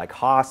things like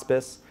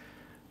hospice.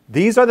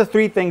 These are the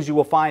three things you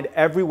will find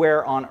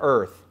everywhere on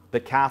earth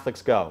that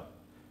Catholics go.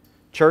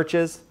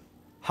 Churches,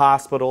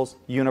 hospitals,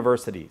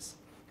 universities.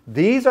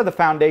 These are the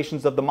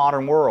foundations of the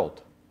modern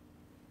world.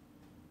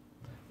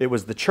 It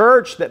was the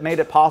church that made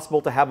it possible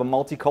to have a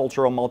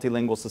multicultural,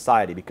 multilingual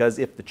society. Because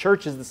if the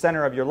church is the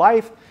center of your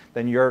life,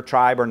 then your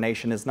tribe or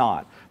nation is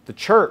not. The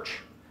church,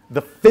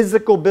 the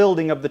physical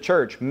building of the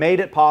church, made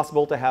it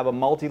possible to have a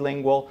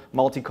multilingual,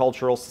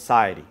 multicultural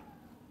society.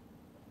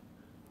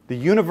 The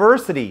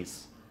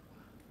universities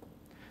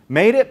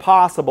made it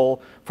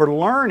possible for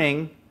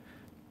learning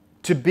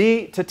to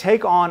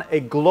take on a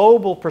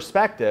global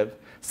perspective,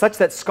 such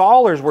that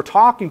scholars were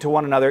talking to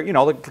one another. You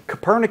know, like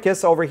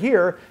Copernicus over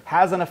here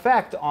has an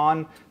effect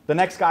on the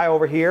next guy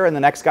over here and the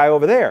next guy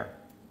over there.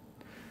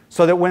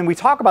 So that when we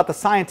talk about the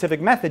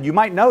scientific method, you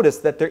might notice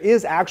that there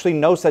is actually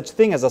no such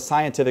thing as a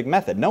scientific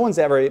method. No one's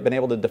ever been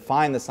able to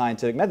define the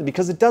scientific method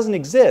because it doesn't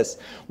exist.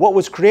 What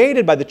was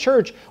created by the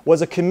church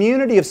was a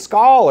community of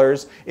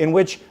scholars in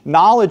which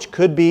knowledge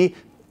could be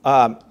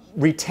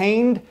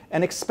retained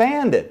and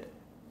expanded.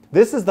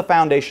 This is the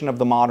foundation of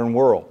the modern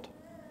world.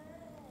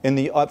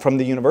 From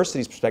the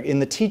university's perspective, in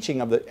the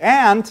teaching of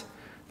and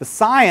the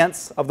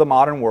science of the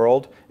modern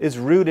world is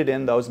rooted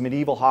in those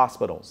medieval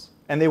hospitals.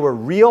 And they were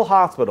real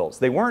hospitals.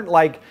 They weren't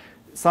like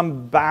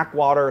some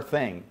backwater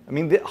thing. I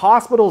mean, the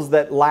hospitals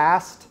that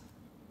last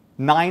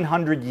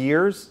 900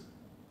 years,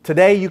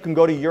 today you can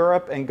go to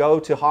Europe and go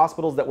to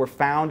hospitals that were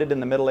founded in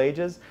the Middle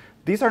Ages.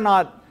 These are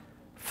not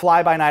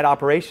fly-by-night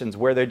operations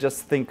where they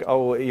just think,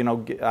 oh, you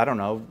know, I don't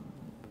know,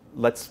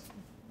 let's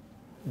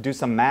do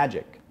some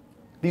magic.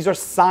 These are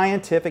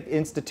scientific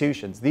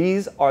institutions.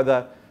 These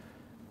are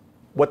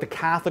what the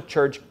Catholic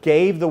Church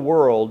gave the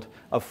world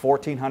of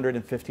 1400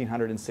 and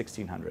 1500 and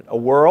 1600. A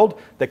world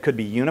that could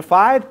be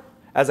unified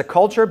as a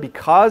culture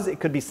because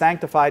it could be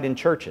sanctified in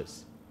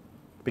churches.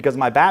 Because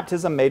my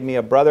baptism made me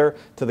a brother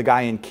to the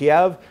guy in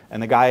Kiev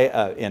and the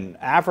guy in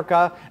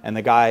Africa and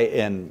the guy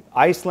in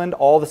Iceland,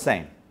 all the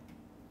same.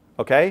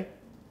 Okay?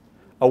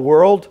 A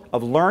world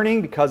of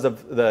learning because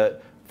of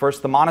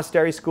first the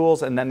monastery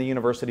schools and then the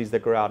universities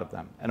that grew out of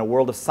them. And a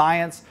world of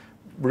science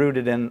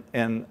rooted in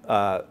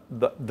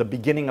the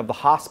beginning of the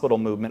hospital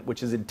movement,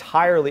 which is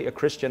entirely a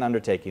Christian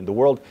undertaking. The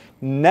world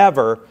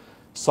never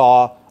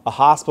saw a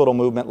hospital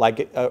movement like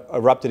it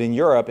erupted in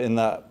Europe in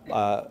the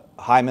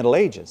High Middle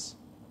Ages.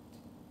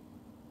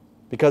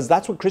 Because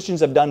that's what Christians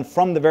have done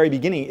from the very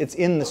beginning. It's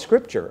in the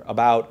scripture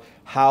about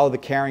how the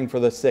caring for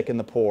the sick and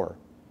the poor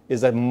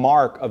is a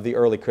mark of the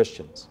early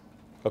Christians.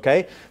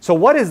 Okay? So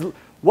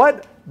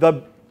what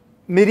the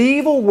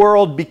medieval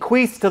world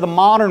bequeaths to the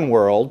modern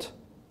world,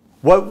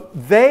 what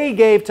they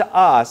gave to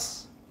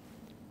us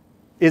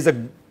is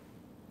a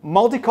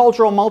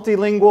multicultural,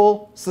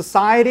 multilingual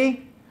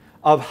society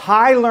of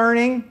high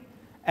learning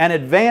and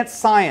advanced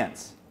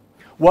science.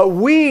 What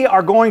we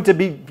are going to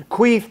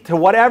bequeath to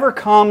whatever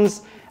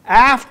comes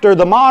after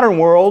the modern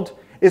world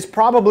is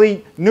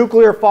probably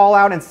nuclear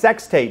fallout and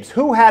sex tapes.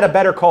 Who had a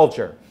better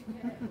culture?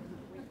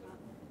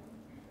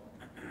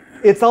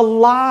 It's a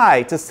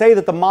lie to say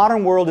that the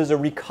modern world is a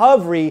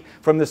recovery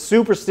from the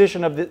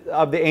superstition of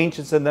the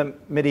ancients and the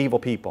medieval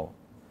people.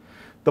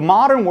 The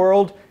modern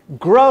world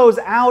grows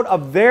out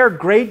of their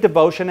great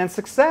devotion and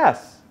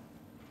success.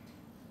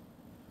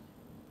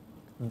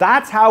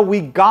 That's how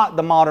we got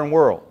the modern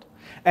world.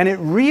 And it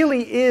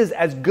really is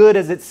as good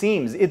as it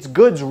seems. Its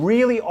goods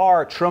really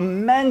are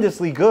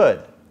tremendously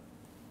good.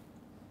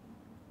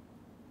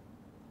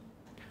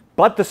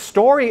 But the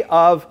story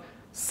of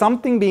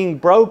something being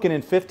broken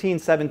in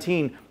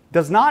 1517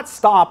 does not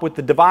stop with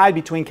the divide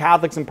between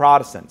Catholics and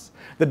Protestants,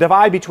 the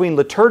divide between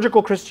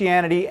liturgical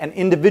Christianity and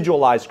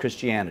individualized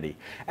Christianity.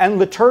 And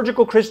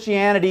liturgical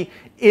Christianity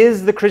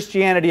is the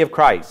Christianity of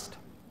Christ.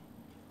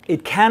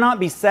 It cannot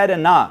be said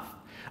enough.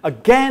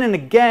 Again and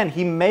again,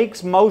 he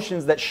makes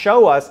motions that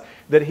show us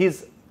that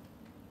his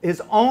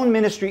own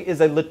ministry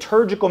is a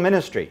liturgical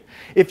ministry.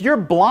 If you're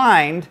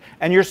blind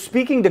and you're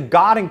speaking to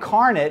God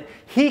incarnate,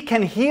 he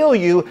can heal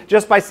you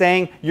just by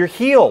saying you're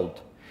healed.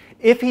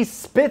 If he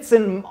spits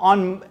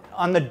on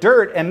the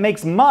dirt and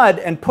makes mud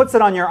and puts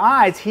it on your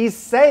eyes, he's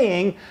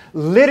saying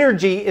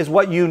liturgy is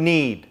what you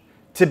need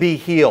to be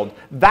healed.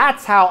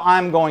 That's how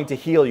I'm going to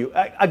heal you.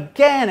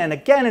 Again and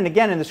again and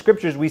again in the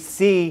scriptures we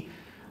see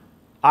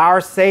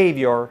our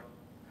Savior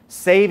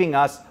saving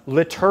us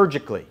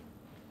liturgically.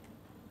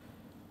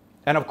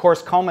 And of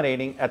course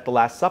culminating at the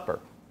Last Supper.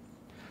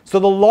 So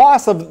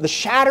the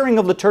shattering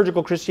of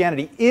liturgical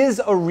Christianity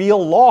is a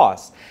real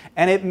loss.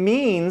 And it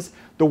means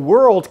the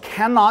world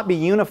cannot be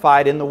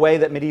unified in the way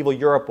that medieval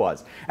Europe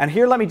was. And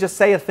here let me just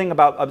say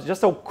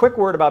just a quick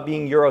word about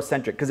being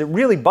Eurocentric, because it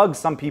really bugs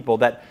some people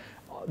that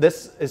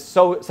this is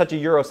such a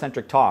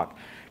Eurocentric talk.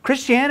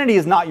 Christianity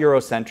is not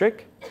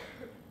Eurocentric.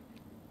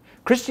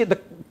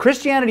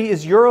 Christianity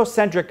is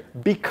Eurocentric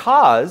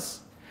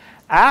because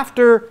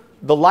after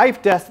the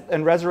life, death,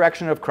 and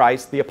resurrection of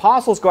Christ, the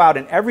apostles go out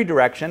in every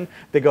direction.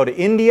 They go to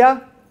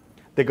India.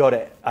 They go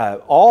to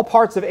all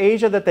parts of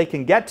Asia that they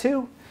can get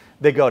to.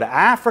 They go to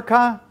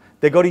Africa.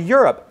 They go to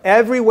Europe.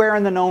 Everywhere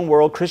in the known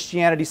world,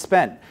 Christianity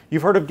spent.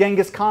 You've heard of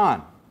Genghis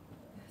Khan,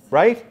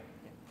 right?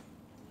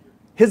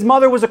 His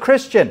mother was a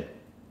Christian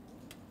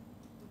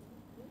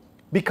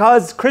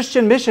because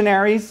Christian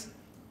missionaries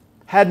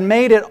had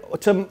made it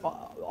to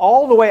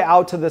all the way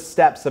out to the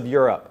steppes of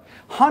Europe,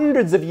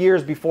 hundreds of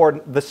years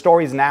before the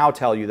stories now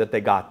tell you that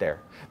they got there.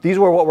 These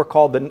were what were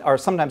called, are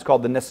sometimes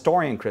called the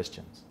Nestorian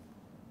Christians.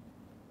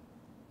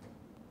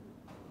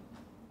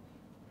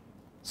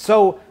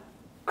 So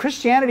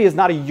Christianity is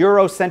not a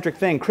Eurocentric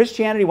thing.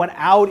 Christianity went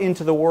out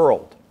into the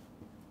world.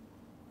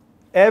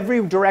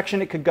 Every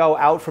direction it could go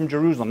out from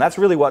Jerusalem. That's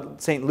really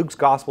what St. Luke's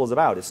gospel is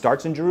about. It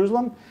starts in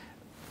Jerusalem,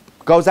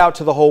 goes out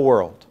to the whole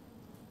world.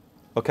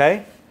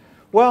 Okay?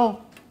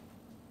 Well,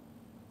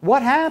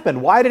 what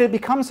happened? Why did it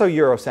become so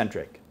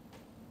Eurocentric?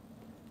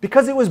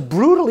 Because it was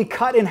brutally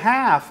cut in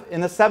half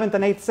in the 7th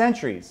and 8th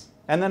centuries,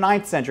 and the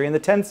 9th century, and the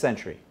 10th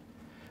century.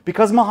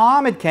 Because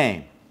Muhammad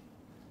came.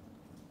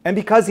 And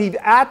because he,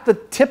 at the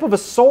tip of a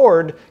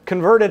sword,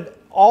 converted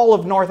all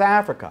of North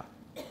Africa,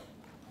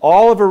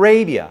 all of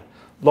Arabia,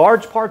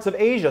 large parts of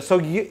Asia. So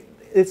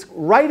it's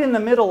right in the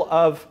middle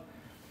of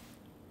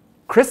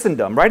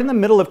Christendom, right in the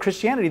middle of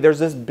Christianity. There's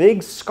this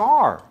big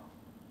scar.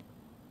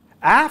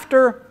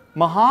 After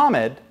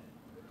Muhammad,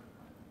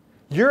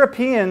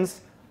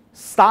 Europeans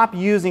stopped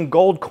using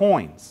gold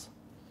coins.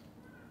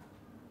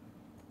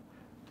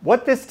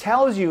 What this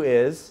tells you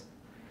is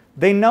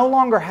they no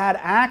longer had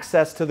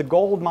access to the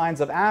gold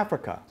mines of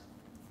Africa.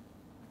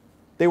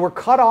 They were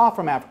cut off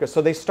from Africa,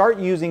 so they start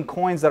using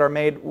coins that are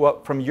made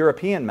from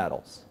European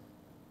metals.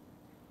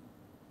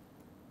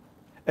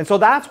 And so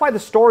that's why the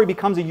story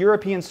becomes a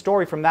European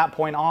story from that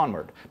point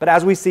onward. But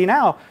as we see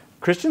now,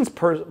 Christians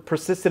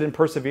persisted and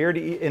persevered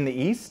in the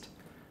East.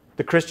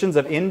 The Christians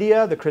of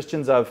India, the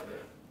Christians of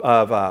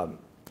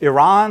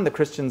Iran, the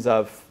Christians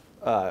of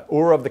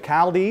Ur of the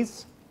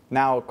Chaldees,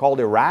 now called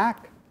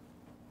Iraq,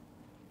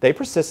 they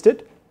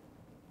persisted.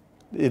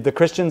 The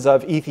Christians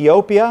of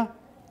Ethiopia,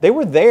 they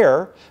were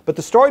there, but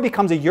the story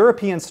becomes a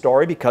European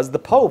story because the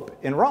Pope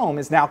in Rome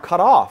is now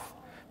cut off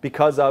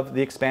because of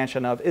the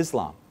expansion of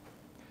Islam.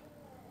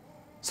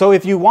 So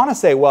if you want to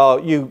say, well,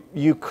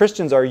 you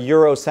Christians are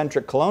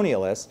Eurocentric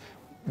colonialists,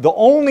 the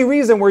only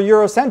reason we're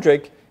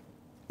Eurocentric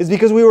is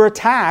because we were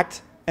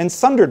attacked and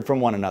sundered from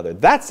one another.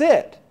 That's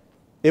it.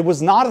 It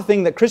was not a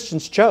thing that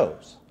Christians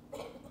chose.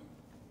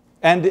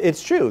 And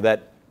it's true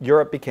that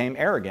Europe became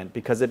arrogant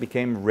because it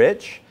became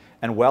rich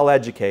and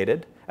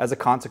well-educated as a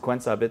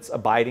consequence of its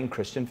abiding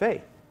Christian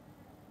faith.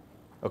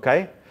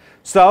 Okay?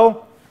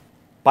 So,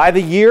 by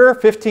the year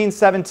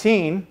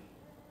 1517,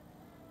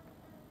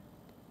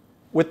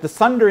 with the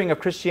sundering of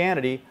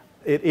Christianity,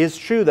 it is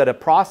true that a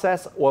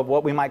process of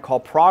what we might call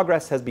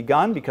progress has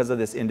begun because of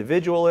this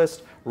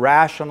individualist,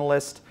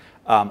 rationalist,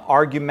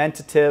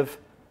 argumentative,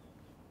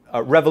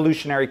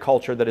 revolutionary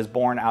culture that is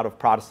born out of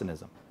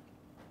Protestantism.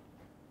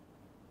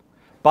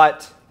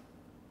 But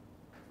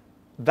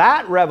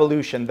that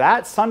revolution,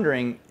 that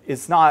sundering,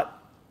 is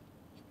not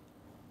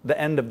the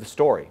end of the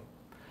story.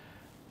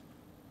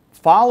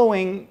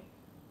 Following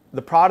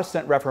the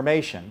Protestant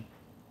Reformation,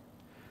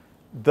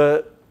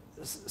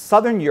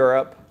 Southern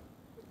Europe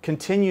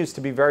continues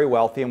to be very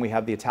wealthy, and we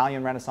have the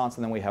Italian Renaissance,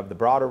 and then we have the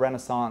broader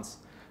Renaissance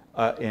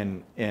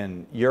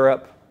in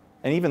Europe,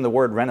 and even the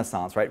word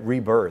Renaissance, right?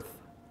 Rebirth.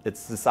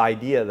 It's this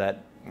idea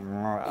that,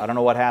 I don't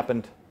know what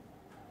happened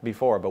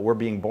before, but we're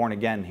being born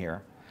again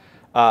here.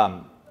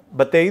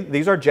 But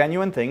these are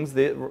genuine things.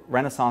 The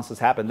Renaissance has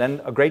happened.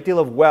 Then a great deal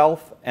of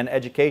wealth and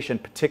education,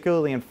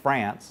 particularly in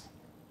France.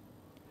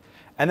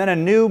 And then a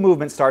new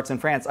movement starts in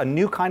France, a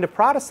new kind of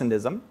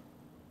Protestantism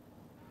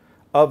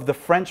of the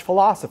French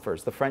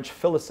philosophers, the French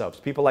philosophes,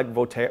 people like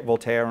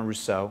Voltaire and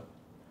Rousseau.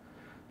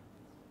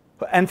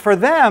 And for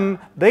them,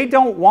 they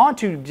don't want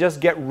to just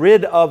get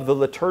rid of the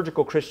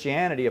liturgical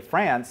Christianity of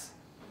France.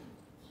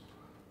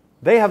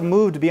 They have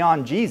moved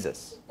beyond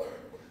Jesus.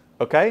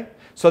 Okay?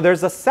 So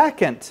there's a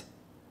second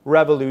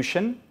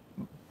revolution,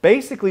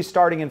 basically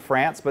starting in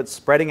France, but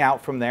spreading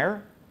out from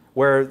there,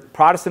 where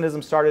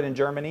Protestantism started in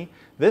Germany.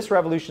 This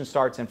revolution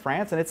starts in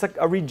France, and it's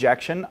a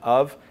rejection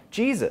of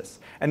Jesus.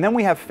 And then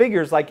we have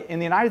figures like in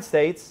the United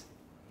States,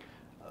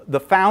 the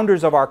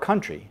founders of our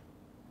country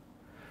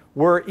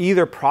were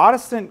either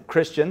Protestant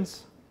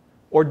Christians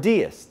or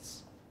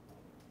deists.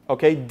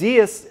 Okay,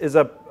 deists is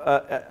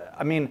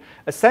I mean,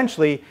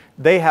 essentially,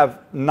 they have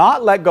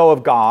not let go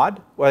of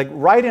God. Like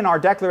right in our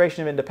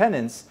Declaration of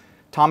Independence,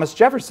 Thomas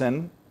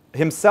Jefferson,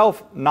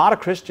 himself not a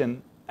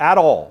Christian at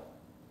all.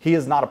 He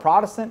is not a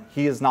Protestant,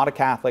 he is not a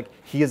Catholic,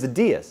 he is a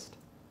deist.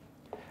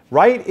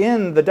 Right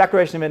in the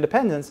Declaration of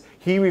Independence,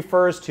 he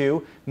refers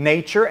to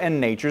nature and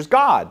nature's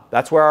God.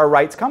 That's where our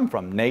rights come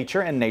from,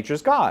 nature and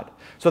nature's God.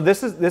 So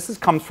this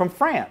comes from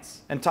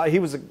France. And he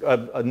was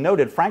a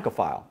noted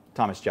Francophile,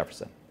 Thomas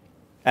Jefferson.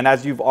 And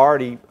as I've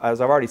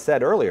already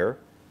said earlier,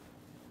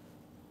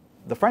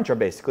 the French are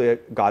basically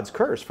God's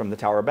curse from the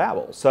Tower of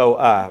Babel.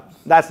 So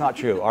that's not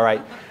true, all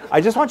right? I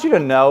just want you to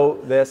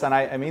know this, and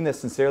I mean this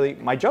sincerely.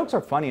 My jokes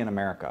are funny in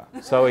America.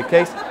 So in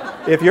case,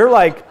 if you're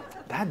like,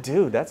 that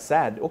dude, that's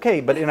sad.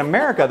 Okay, but in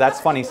America,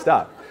 that's funny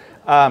stuff.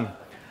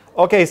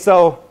 Okay,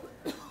 so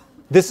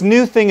this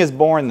new thing is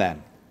born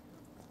then.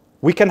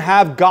 We can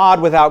have God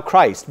without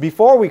Christ.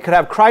 Before we could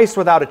have Christ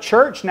without a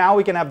church, now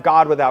we can have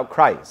God without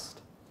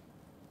Christ.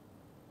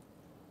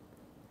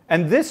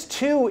 And this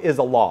too is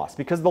a loss,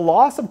 because the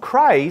loss of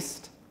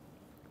Christ,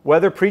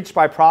 whether preached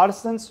by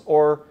Protestants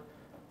or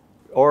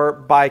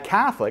by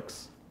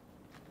Catholics,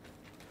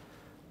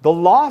 the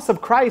loss of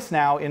Christ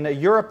now in a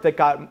Europe that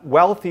got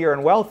wealthier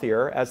and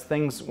wealthier as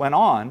things went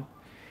on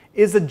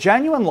is a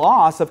genuine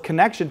loss of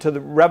connection to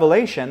the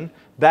revelation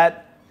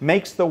that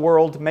makes the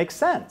world make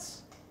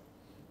sense.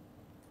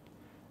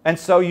 And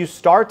so you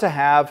start to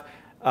have,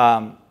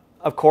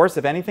 of course,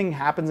 if anything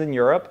happens in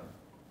Europe,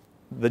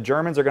 the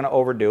Germans are going to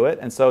overdo it.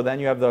 And so then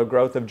you have the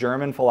growth of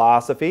German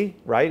philosophy,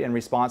 right, in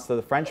response to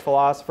the French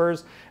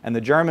philosophers and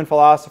the German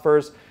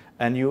philosophers.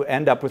 And you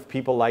end up with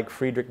people like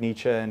Friedrich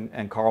Nietzsche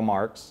and Karl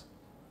Marx,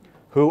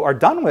 who are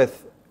done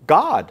with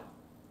God,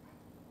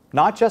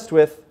 not just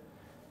with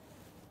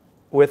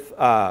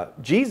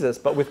Jesus,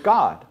 but with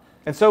God.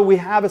 And so we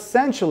have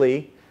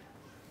essentially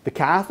the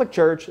Catholic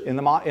Church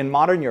in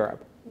modern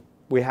Europe.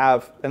 We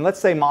have, and let's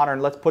say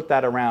modern, let's put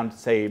that around,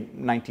 say,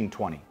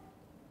 1920.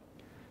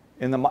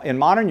 In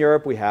modern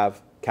Europe, we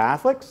have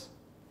Catholics,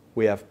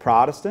 we have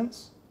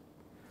Protestants,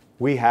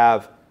 we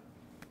have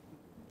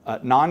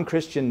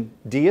non-Christian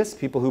deists,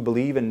 people who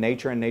believe in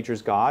nature and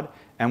nature's God,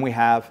 and we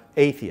have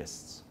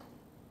atheists.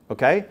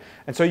 Okay?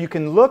 And so you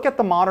can look at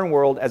the modern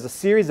world as a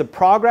series of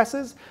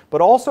progresses, but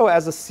also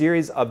as a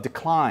series of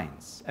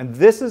declines. And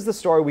this is the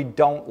story we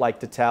don't like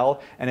to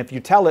tell. And if you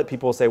tell it,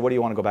 people will say, what, do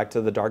you want to go back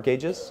to the Dark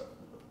Ages?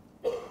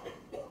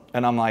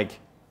 And I'm like,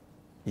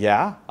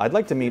 yeah, I'd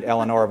like to meet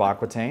Eleanor of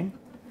Aquitaine.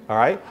 All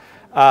right?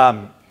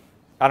 I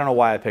don't know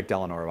why I picked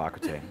Eleanor of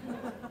Aquitaine.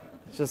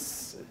 It's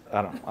just,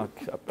 I don't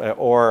know.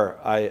 Or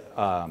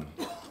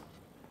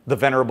the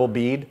Venerable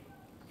Bede.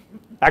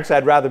 Actually,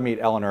 I'd rather meet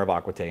Eleanor of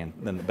Aquitaine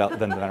than the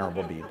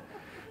Venerable Bede.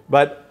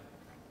 But,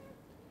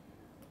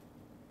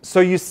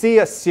 so you see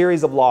a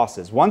series of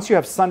losses. Once you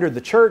have sundered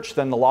the church,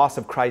 then the loss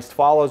of Christ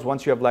follows.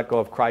 Once you have let go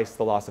of Christ,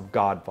 the loss of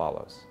God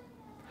follows.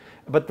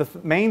 But the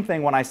main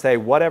thing when I say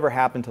whatever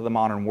happened to the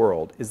modern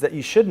world is that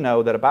you should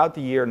know that about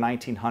the year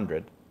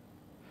 1900,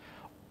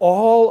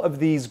 all of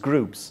these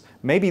groups,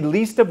 maybe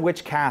least of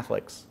which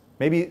Catholics,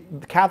 maybe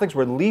the Catholics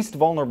were least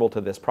vulnerable to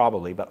this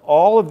probably, but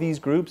all of these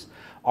groups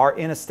are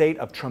in a state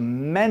of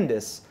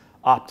tremendous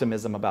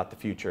optimism about the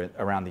future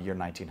around the year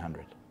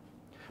 1900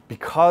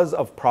 because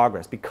of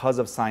progress, because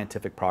of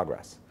scientific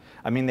progress.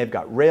 I mean, they've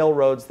got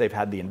railroads, they've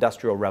had the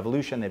Industrial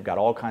Revolution, they've got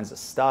all kinds of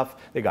stuff,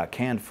 they've got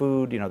canned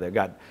food, you know, they've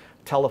got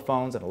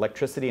telephones and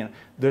electricity, and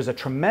there's a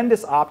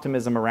tremendous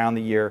optimism around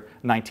the year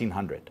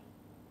 1900.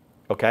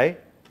 Okay?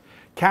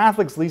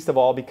 Catholics least of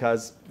all,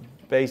 because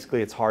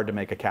basically it's hard to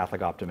make a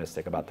Catholic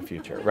optimistic about the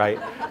future, right?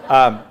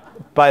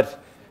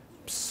 But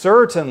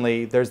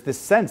certainly there's this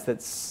sense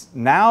that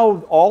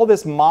now all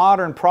this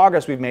modern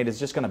progress we've made is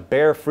just going to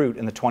bear fruit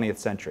in the 20th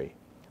century.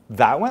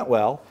 That went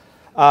well.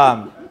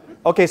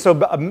 Okay,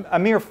 so a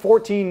mere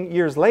 14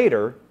 years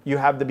later, you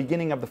have the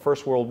beginning of the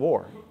First World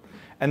War.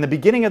 And the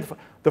beginning of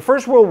the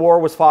First World War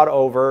was fought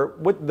over,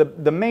 what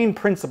the main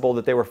principle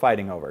that they were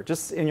fighting over.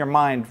 Just in your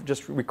mind,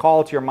 just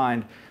recall to your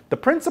mind, the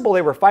principle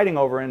they were fighting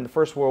over in the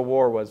First World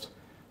War was,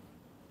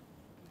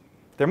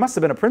 there must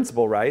have been a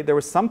principle, right? There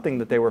was something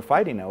that they were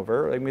fighting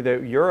over. I mean,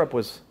 Europe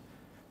was,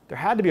 there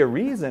had to be a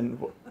reason.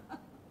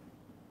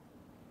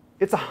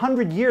 It's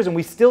 100 years and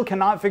we still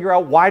cannot figure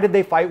out why did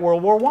they fight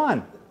World War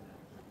I.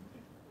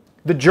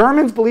 The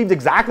Germans believed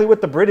exactly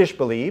what the British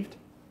believed.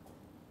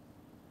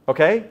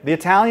 Okay? The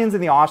Italians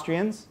and the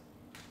Austrians.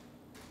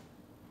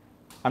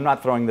 I'm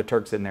not throwing the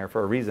Turks in there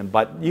for a reason,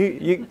 but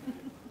the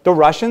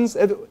Russians,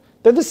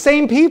 they're the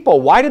same people.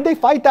 Why did they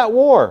fight that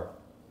war?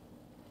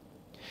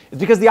 It's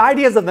because the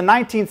ideas of the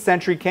 19th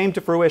century came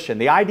to fruition.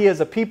 The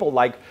ideas of people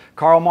like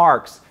Karl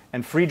Marx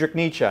and Friedrich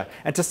Nietzsche.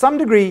 And to some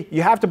degree,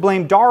 you have to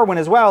blame Darwin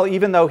as well,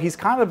 even though he's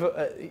kind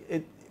of,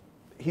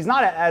 he's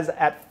not as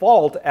at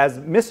fault as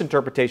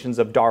misinterpretations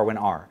of Darwin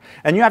are.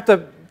 And you have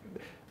to,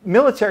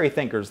 military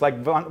thinkers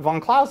like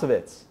von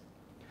Clausewitz.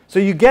 So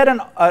you get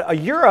a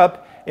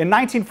Europe in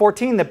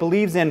 1914 that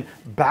believes in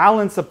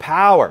balance of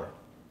power,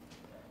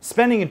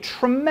 spending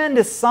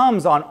tremendous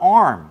sums on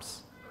arms,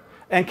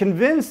 and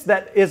convinced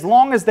that as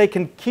long as they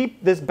can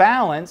keep this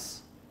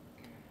balance,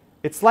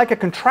 it's like a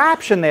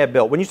contraption they have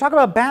built. When you talk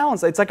about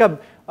balance, it's like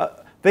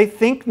they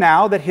think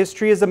now that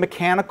history is a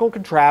mechanical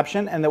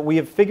contraption and that we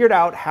have figured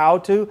out how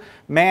to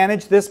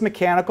manage this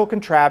mechanical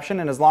contraption,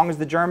 and as long as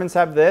the Germans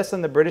have this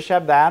and the British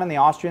have that and the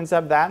Austrians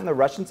have that and the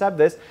Russians have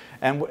this,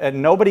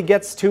 and nobody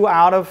gets too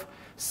out of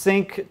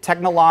sync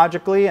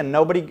technologically and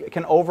nobody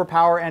can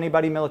overpower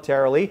anybody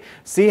militarily.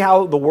 See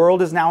how the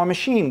world is now a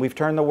machine. We've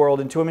turned the world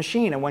into a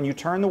machine, and when you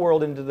turn the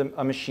world into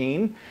a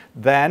machine,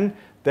 then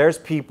there's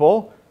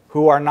people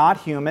who are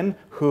not human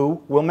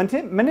who will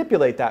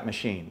manipulate that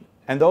machine.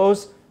 And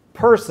those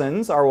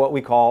persons are what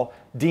we call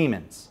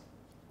demons.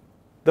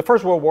 The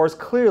First World War is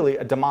clearly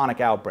a demonic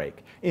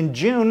outbreak. In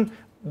June,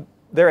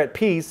 they're at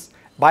peace.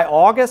 By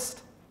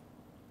August,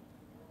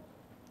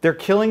 they're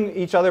killing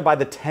each other by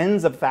the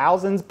tens of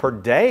thousands per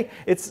day.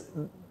 It's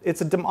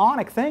a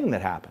demonic thing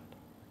that happened.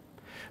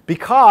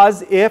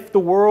 Because if the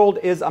world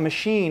is a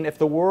machine, if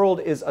the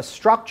world is a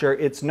structure,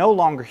 it's no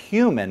longer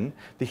human.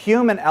 The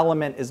human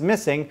element is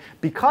missing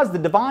because the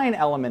divine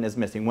element is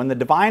missing. When the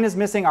divine is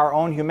missing, our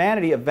own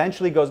humanity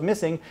eventually goes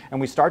missing, and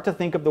we start to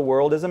think of the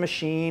world as a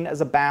machine,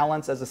 as a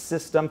balance, as a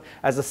system,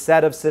 as a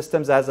set of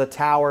systems, as a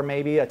tower,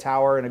 maybe a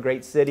tower in a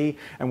great city,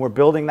 and we're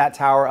building that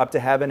tower up to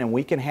heaven, and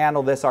we can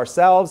handle this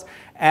ourselves,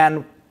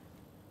 and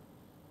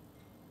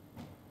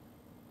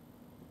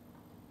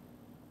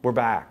we're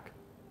back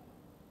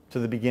to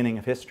the beginning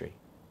of history.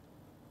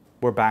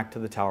 We're back to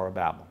the Tower of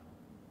Babel.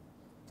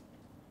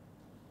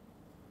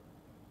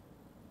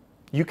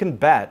 You can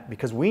bet,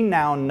 because we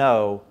now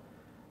know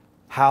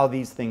how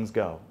these things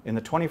go. In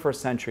the 21st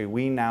century,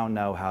 we now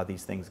know how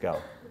these things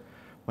go.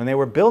 When they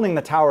were building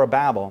the Tower of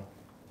Babel,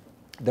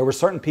 there were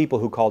certain people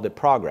who called it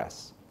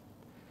progress.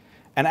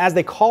 And as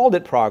they called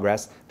it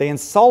progress, they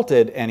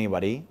insulted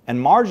anybody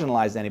and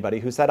marginalized anybody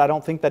who said, I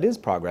don't think that is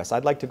progress.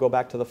 I'd like to go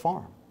back to the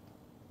farm.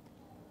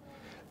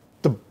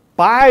 The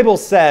Bible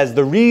says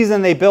the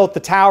reason they built the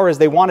tower is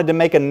they wanted to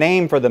make a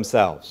name for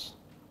themselves.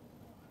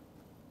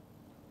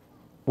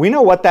 We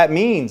know what that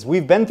means.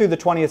 We've been through the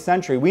 20th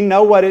century. We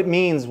know what it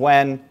means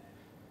when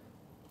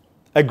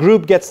a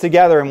group gets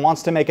together and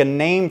wants to make a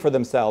name for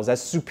themselves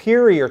as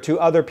superior to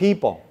other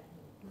people.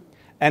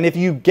 And if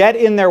you get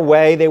in their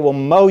way, they will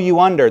mow you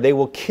under. They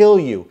will kill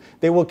you.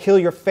 They will kill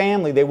your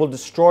family. They will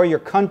destroy your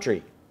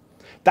country.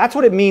 That's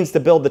what it means to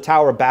build the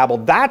Tower of Babel.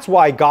 That's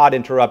why God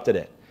interrupted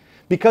it.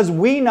 Because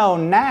we know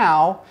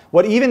now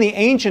what even the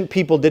ancient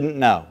people didn't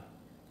know.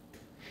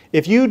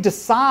 If you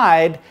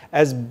decide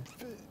as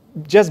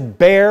just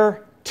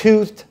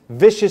bare-toothed,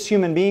 vicious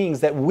human beings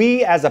that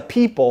we as a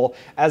people,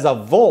 as a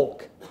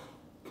Volk,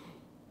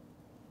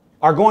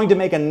 are going to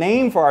make a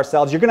name for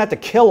ourselves, you're going to have to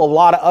kill a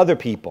lot of other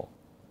people.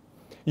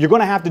 You're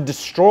going to have to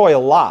destroy a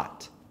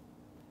lot.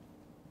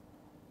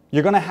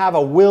 You're going to have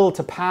a will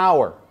to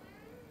power.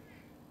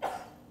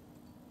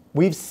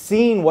 We've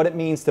seen what it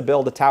means to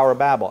build a Tower of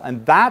Babel.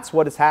 And that's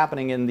what is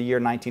happening in the year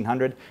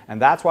 1900.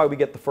 And that's why we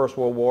get the First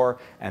World War,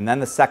 and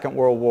then the Second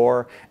World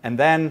War, and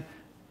then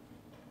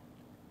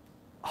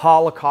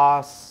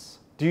Holocausts.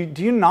 Do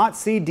you not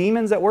see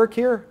demons at work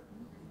here?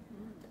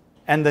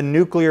 And the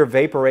nuclear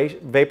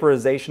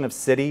vaporization of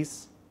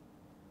cities,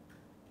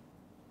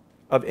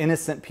 of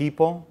innocent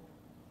people.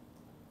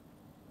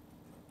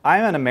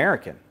 I'm an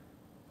American.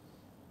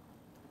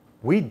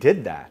 We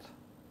did that.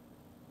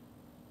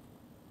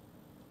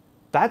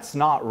 That's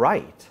not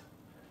right.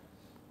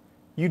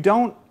 You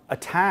don't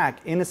attack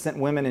innocent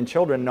women and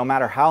children no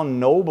matter how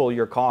noble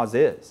your cause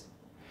is.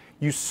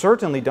 You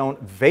certainly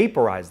don't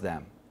vaporize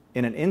them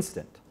in an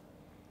instant.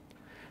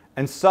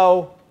 And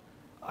so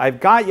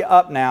I've got you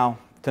up now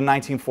to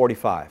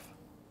 1945.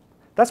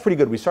 That's pretty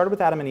good. We started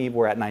with Adam and Eve.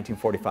 We're at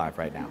 1945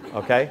 right now,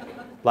 okay?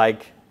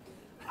 Like,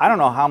 I don't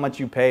know how much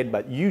you paid,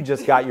 but you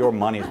just got your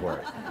money's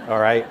worth, all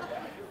right?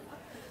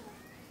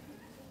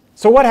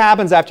 So what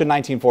happens after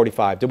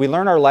 1945? Did we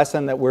learn our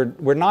lesson that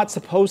we're not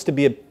supposed to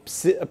be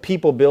a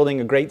people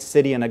building a great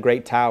city and a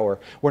great tower?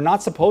 We're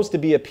not supposed to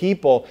be a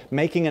people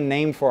making a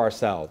name for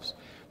ourselves.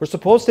 We're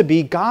supposed to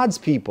be God's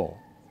people,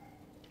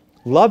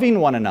 loving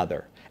one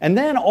another. And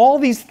then all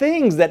these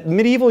things that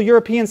medieval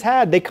Europeans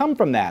had, they come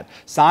from that.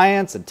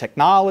 Science and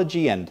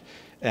technology and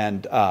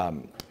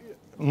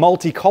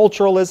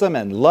multiculturalism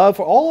and love,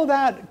 all of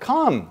that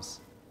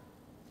comes.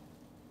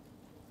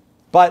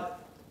 But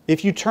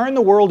if you turn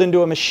the world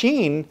into a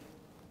machine,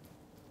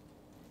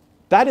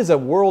 that is a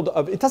world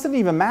of, it doesn't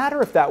even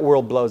matter if that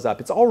world blows up.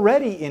 It's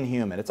already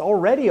inhuman. It's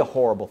already a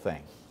horrible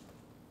thing.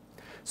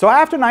 So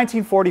after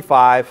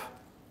 1945,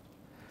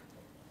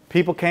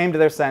 people came to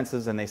their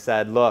senses and they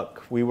said,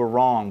 look, we were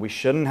wrong. We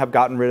shouldn't have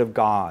gotten rid of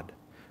God.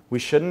 We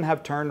shouldn't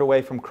have turned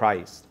away from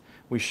Christ.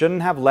 We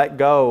shouldn't have let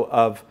go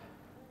of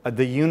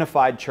the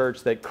unified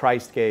church that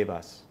Christ gave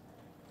us.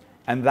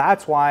 And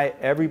that's why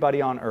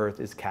everybody on earth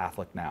is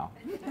Catholic now.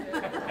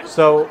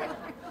 So,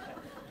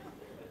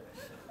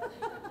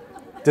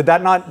 did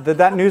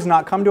that news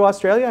not come to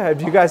Australia?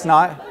 Have you guys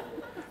not?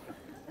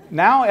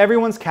 Now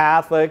everyone's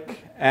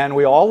Catholic and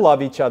we all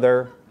love each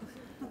other.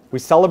 We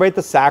celebrate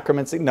the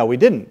sacraments. No, we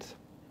didn't.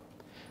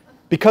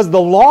 Because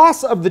the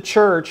loss of the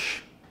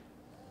church,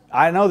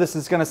 I know this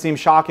is going to seem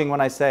shocking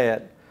when I say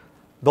it,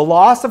 the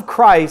loss of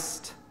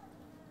Christ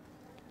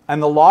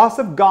and the loss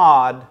of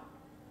God,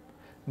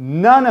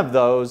 none of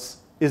those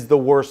is the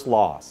worst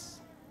loss.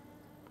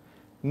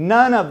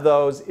 None of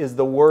those is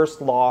the worst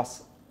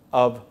loss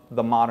of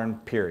the modern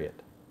period.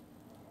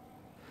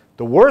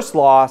 The worst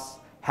loss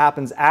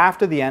happens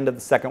after the end of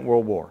the Second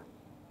World War.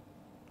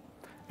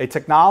 A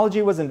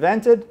technology was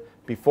invented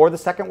before the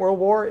Second World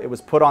War. It was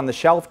put on the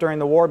shelf during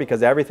the war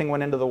because everything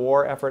went into the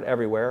war effort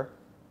everywhere.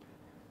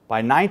 By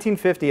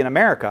 1950 in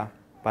America,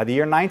 by the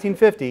year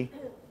 1950,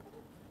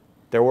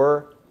 there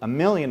were 1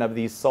 million of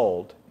these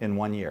sold in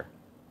 1 year.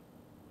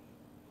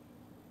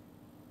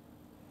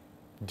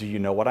 Do you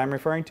know what I'm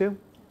referring to?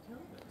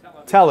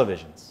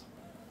 Televisions.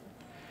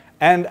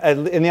 And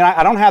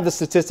I don't have the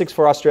statistics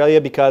for Australia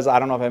because I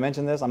don't know if I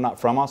mentioned this. I'm not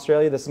from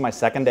Australia. This is my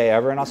second day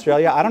ever in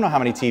Australia. I don't know how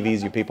many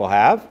TVs you people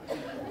have.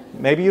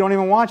 Maybe you don't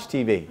even watch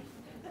TV.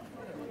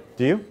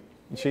 Do you?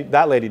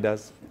 That lady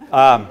does.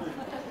 Do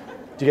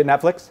you get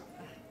Netflix?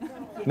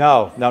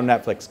 No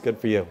Netflix. Good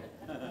for you.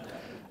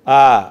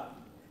 2.3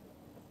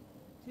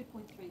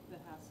 per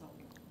household.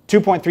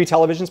 2.3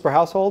 televisions per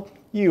household?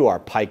 You are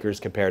pikers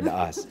compared to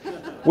us.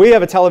 We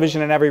have a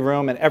television in every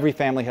room, and every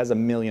family has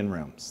 1 million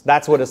rooms.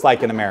 That's what it's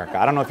like in America.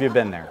 I don't know if you've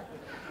been there.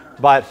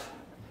 But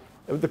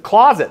the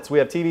closets, we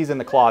have TVs in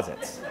the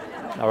closets.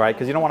 All right,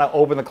 because you don't want to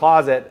open the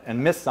closet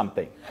and miss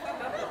something.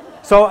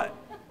 So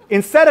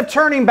instead of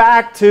turning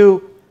back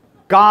to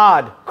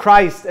God,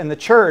 Christ, and the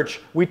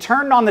church, we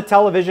turned on the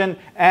television,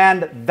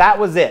 and that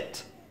was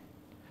it.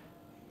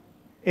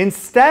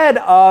 Instead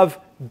of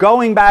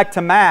going back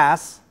to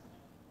Mass,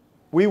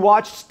 we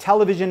watched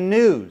television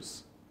news.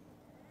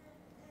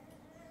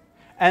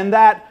 And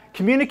that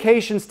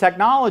communications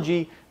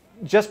technology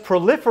just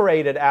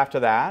proliferated after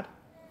that.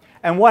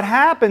 And what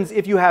happens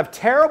if you have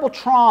terrible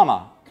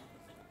trauma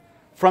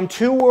from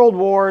 2 world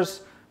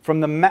wars, from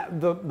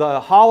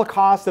the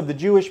Holocaust of the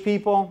Jewish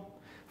people,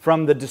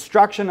 from the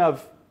destruction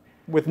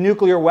with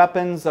nuclear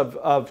weapons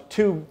of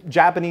 2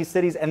 Japanese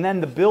cities, and then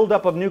the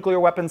buildup of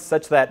nuclear weapons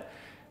such that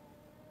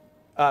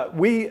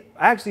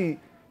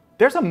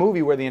there's a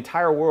movie where the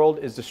entire world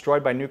is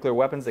destroyed by nuclear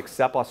weapons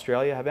except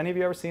Australia. Have any of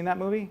you ever seen that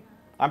movie?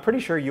 I'm pretty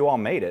sure you all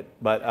made it.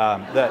 But,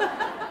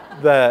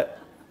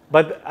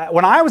 but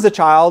when I was a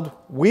child,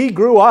 we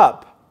grew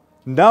up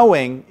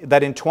knowing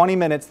that in 20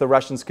 minutes the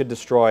Russians could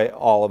destroy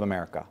all of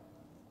America.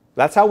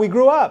 That's how we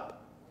grew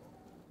up.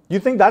 You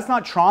think that's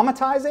not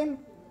traumatizing?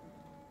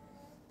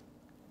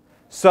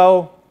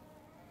 So,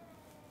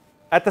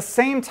 at the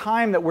same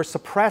time that we're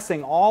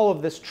suppressing all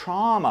of this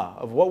trauma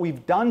of what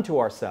we've done to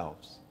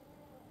ourselves,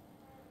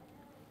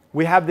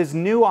 we have this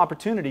new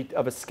opportunity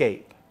of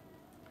escape.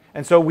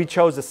 And so we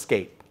chose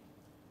escape.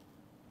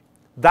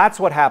 That's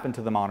what happened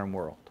to the modern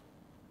world.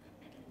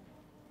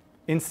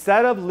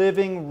 Instead of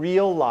living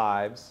real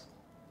lives,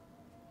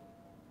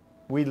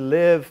 we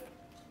live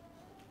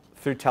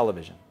through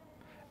television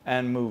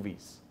and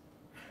movies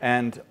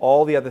and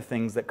all the other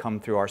things that come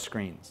through our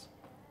screens.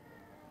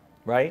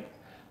 Right?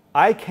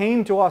 I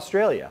came to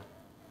Australia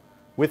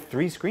with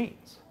 3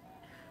 screens.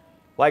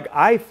 Like,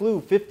 I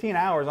flew 15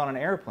 hours on an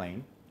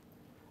airplane.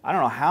 I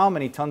don't know how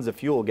many tons of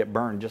fuel get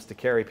burned just to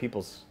carry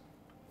people's...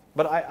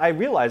 But I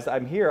realized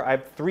I'm here, I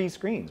have 3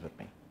 screens with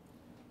me.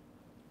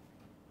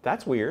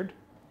 That's weird,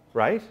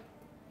 right?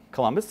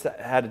 Columbus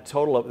had a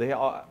total of...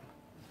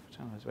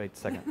 wait a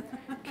second.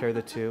 Carry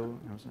the 2.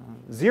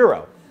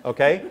 0,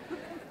 okay?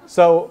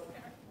 So,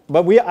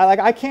 but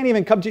I can't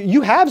even come to...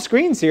 You have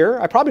screens here.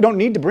 I probably don't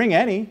need to bring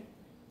any.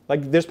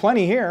 Like, there's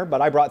plenty here,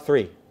 but I brought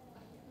 3.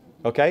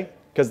 Okay?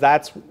 Because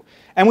that's...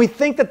 And we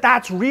think that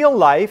that's real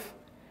life,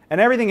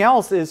 and everything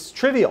else is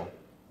trivial.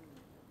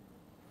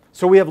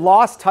 So we have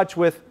lost touch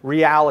with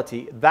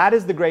reality. That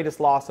is the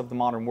greatest loss of the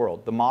modern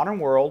world. The modern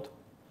world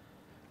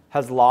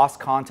has lost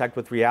contact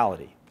with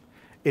reality.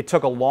 It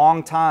took a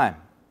long time.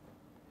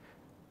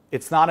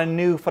 It's not a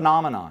new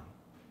phenomenon.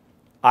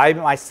 I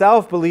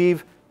myself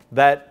believe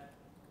that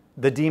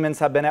the demons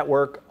have been at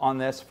work on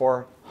this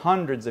for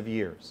hundreds of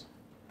years.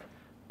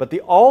 But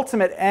the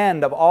ultimate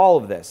end of all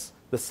of this,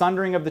 the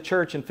sundering of the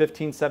church in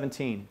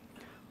 1517,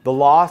 the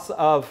loss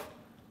of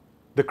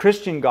the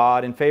Christian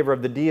God in favor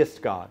of the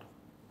deist God,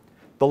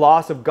 the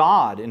loss of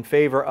God in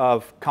favor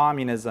of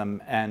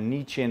communism and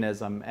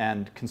Nietzscheanism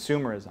and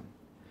consumerism,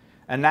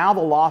 and now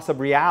the loss of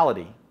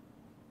reality.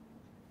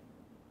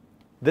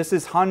 This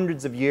is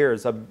hundreds of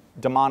years of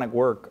demonic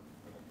work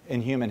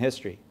in human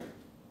history.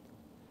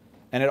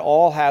 And it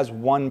all has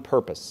one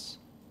purpose.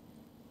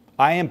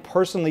 I am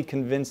personally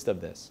convinced of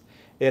this.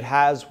 It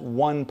has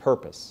one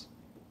purpose.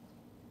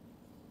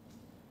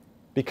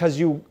 Because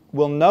you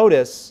will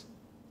notice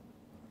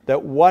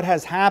that what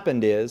has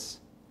happened is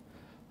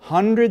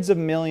hundreds of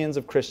millions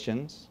of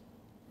Christians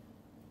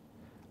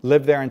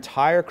live their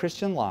entire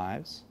Christian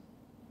lives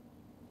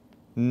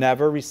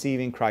never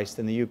receiving Christ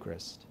in the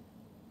Eucharist.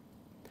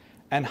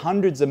 And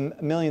hundreds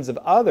of millions of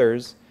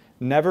others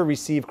never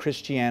receive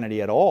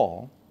Christianity at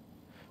all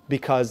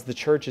because the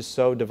church is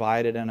so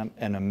divided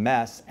and a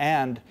mess,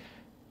 and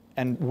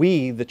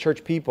we, the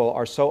church people,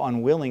 are so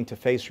unwilling to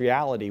face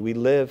reality. We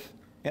live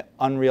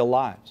unreal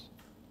lives.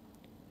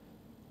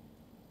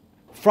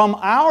 From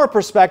our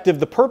perspective,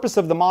 the purpose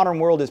of the modern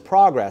world is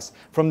progress.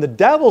 From the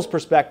devil's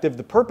perspective,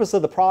 the purpose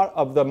of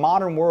the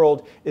modern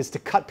world is to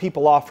cut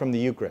people off from the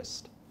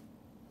Eucharist.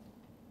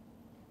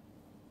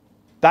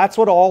 That's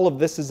what all of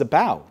this is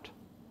about.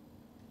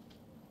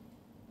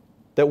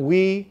 That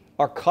we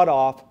are cut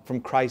off from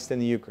Christ in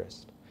the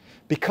Eucharist.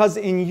 Because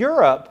in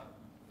Europe,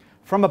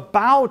 from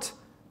about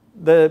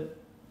the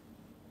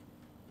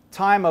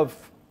time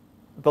of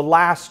the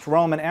last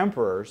Roman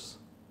emperors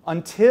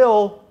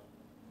until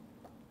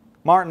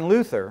Martin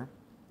Luther,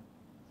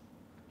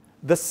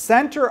 the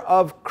center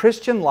of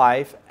Christian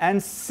life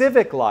and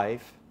civic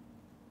life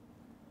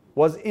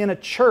was in a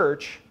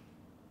church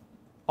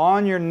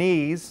on your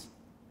knees,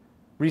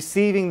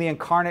 receiving the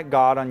incarnate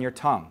God on your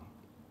tongue.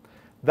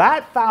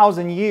 That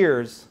 1,000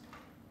 years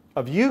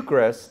of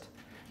Eucharist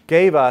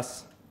gave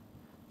us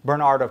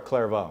Bernard of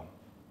Clairvaux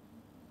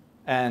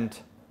and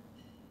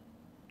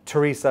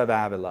Teresa of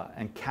Avila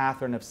and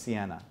Catherine of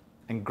Siena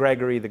and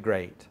Gregory the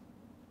Great.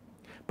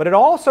 But it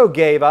also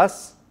gave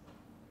us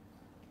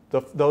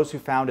those who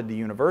founded the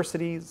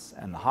universities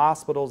and the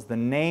hospitals, the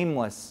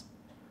nameless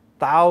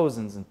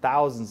thousands and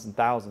thousands and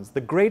thousands.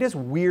 The greatest,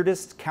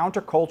 weirdest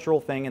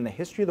countercultural thing in the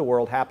history of the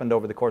world happened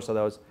over the course of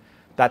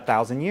that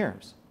 1,000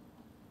 years.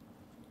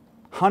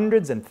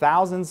 Hundreds and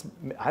thousands,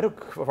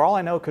 for all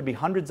I know, it could be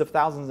hundreds of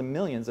thousands and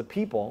millions of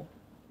people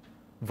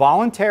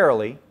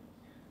voluntarily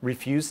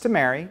refused to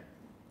marry,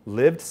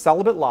 lived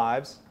celibate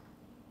lives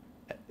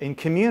in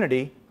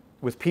community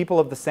with people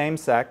of the same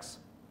sex,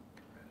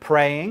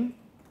 praying,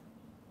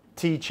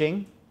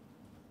 teaching,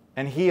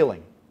 and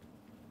healing.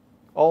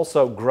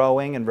 Also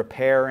growing and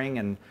repairing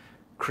and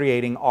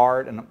creating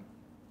art. And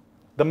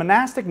the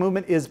monastic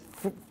movement is,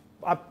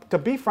 to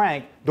be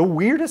frank, the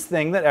weirdest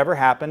thing that ever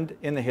happened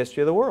in the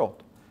history of the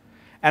world.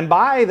 And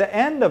by the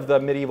end of the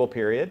medieval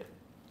period,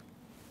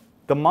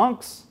 the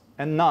monks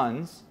and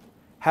nuns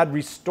had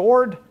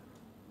restored,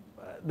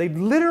 they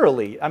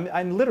literally,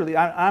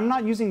 I'm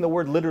not using the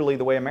word literally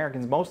the way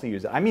Americans mostly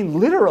use it. I mean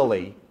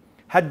literally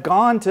had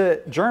gone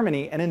to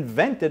Germany and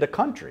invented a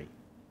country.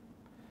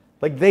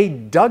 Like they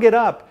dug it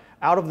up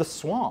out of the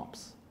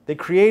swamps. They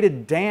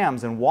created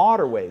dams and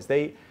waterways.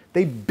 They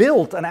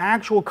built an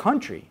actual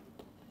country.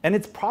 And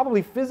it's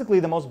probably physically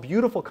the most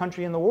beautiful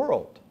country in the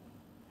world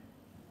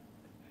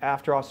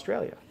after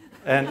Australia.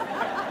 And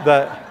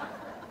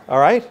all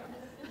right?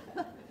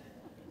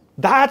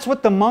 That's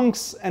what the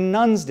monks and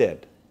nuns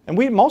did. And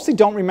we mostly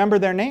don't remember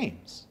their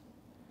names.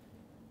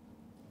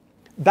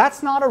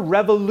 That's not a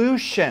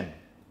revolution,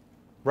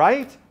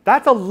 right?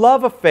 That's a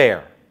love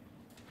affair.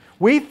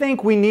 We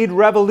think we need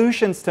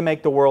revolutions to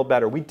make the world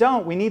better. We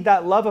don't. We need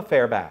that love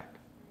affair back.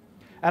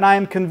 And I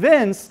am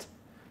convinced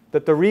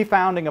that the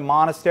refounding of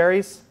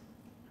monasteries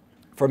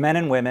for men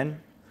and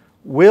women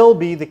will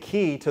be the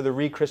key to the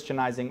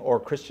re-Christianizing or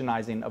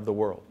Christianizing of the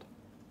world.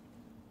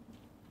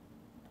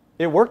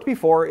 It worked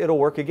before, it'll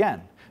work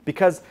again.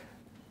 Because,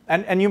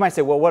 and you might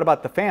say, well, what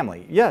about the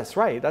family? Yes,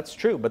 right, that's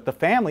true. But the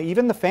family,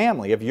 even the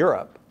family of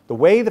Europe, the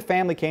way the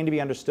family came to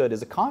be understood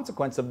is a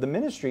consequence of the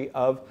ministry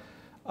of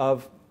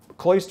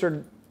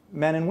cloistered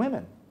men and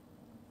women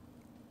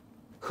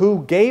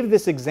who gave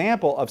this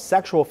example of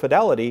sexual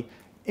fidelity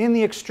in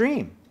the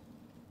extreme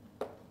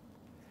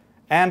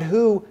and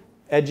who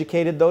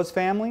educated those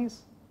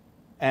families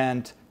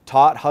and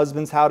taught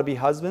husbands how to be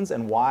husbands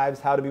and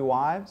wives how to be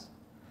wives.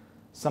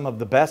 Some of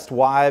the best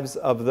wives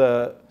of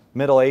the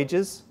Middle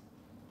Ages.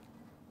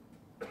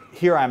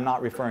 Here I'm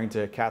not referring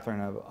to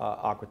Catherine of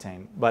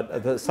Aquitaine,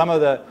 but some of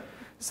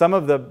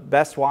the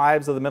best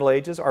wives of the Middle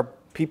Ages are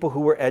people who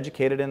were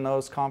educated in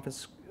those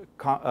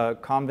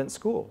convent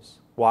schools,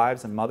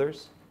 wives and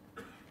mothers,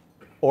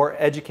 or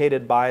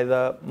educated by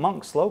the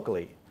monks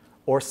locally,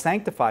 or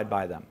sanctified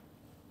by them.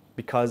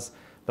 Because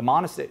the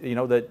monastery,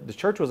 the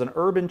church was an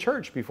urban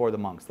church before the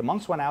monks. The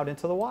monks went out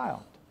into the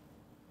wild.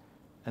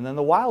 And then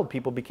the wild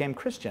people became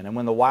Christian. And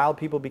when the wild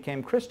people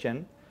became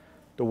Christian,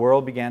 the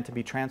world began to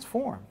be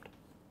transformed.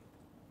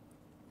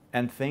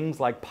 And things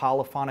like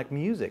polyphonic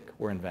music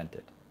were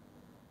invented.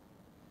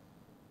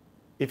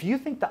 If you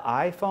think the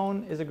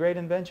iPhone is a great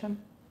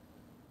invention,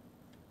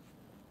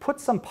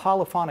 put some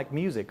polyphonic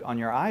music on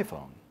your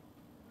iPhone.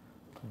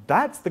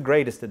 That's the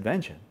greatest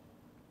invention.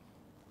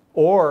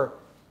 Or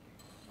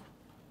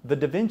the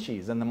Da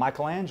Vinci's and the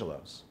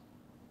Michelangelos.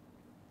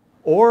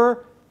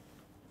 Or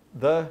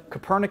the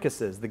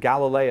Copernicuses, the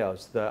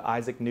Galileos, the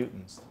Isaac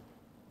Newtons,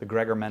 the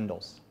Gregor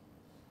Mendels.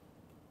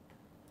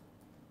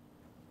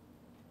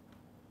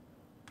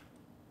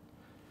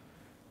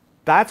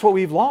 That's what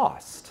we've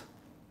lost.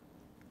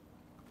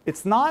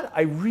 It's not,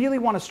 I really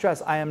want to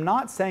stress, I am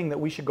not saying that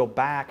we should go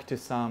back to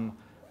some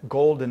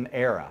golden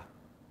era.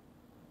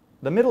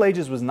 The Middle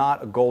Ages was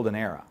not a golden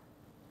era.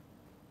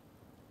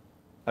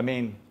 I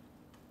mean,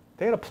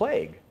 they had a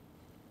plague.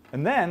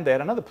 And then they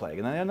had another plague.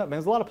 And then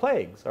there's a lot of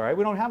plagues, all right?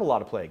 We don't have a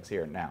lot of plagues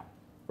here now,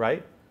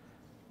 right?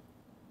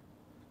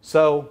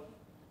 So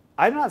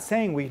I'm not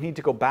saying we need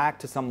to go back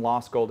to some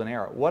lost golden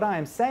era. What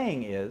I'm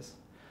saying is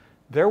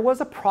there was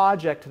a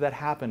project that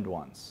happened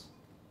once.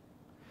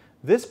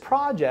 This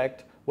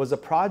project was a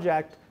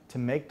project to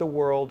make the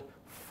world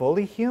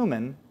fully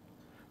human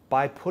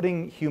by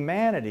putting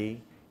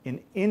humanity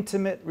in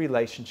intimate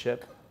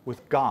relationship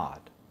with God,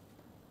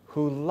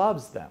 who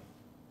loves them.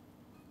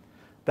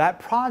 That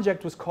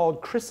project was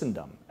called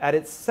Christendom. At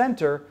its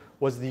center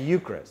was the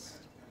Eucharist.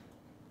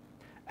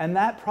 And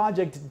that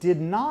project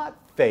did not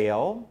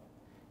fail,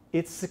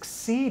 it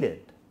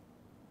succeeded.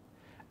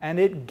 And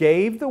it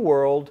gave the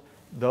world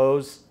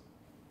those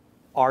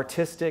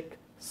artistic,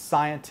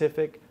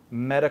 scientific,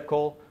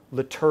 medical,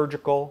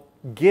 liturgical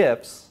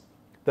gifts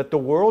that the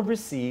world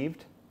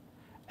received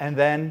and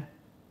then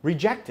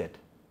rejected.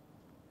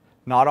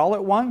 Not all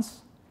at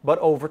once, but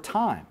over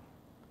time.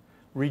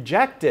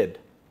 Rejected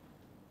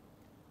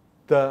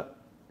the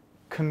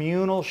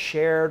communal,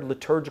 shared,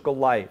 liturgical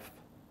life,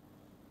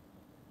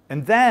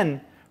 and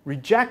then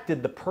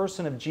rejected the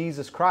person of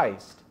Jesus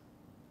Christ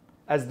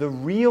as the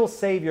real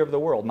Savior of the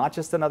world, not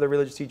just another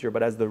religious teacher,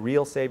 but as the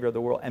real Savior of the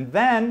world, and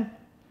then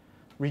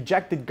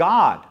rejected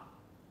God,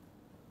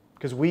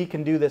 because we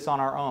can do this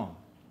on our own.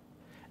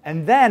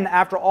 And then,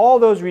 after all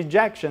those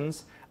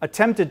rejections,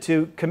 attempted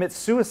to commit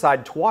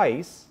suicide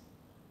twice,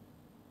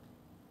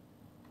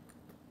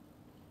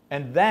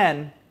 and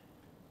then,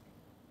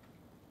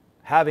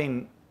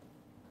 having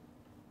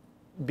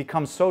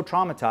become so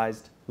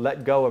traumatized,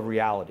 let go of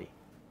reality.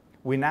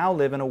 We now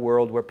live in a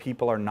world where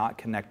people are not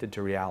connected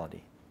to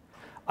reality.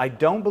 I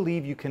don't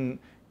believe you can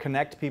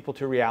connect people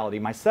to reality,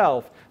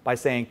 myself, by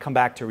saying, come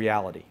back to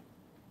reality.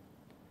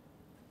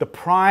 The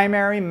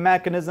primary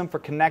mechanism for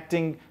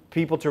connecting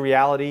people to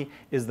reality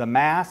is the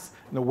Mass,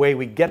 and the way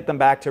we get them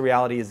back to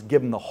reality is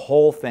give them the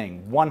whole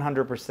thing,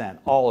 100%,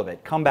 all of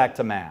it. Come back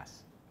to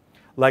Mass.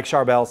 Like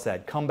Charbel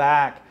said, come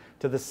back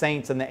to the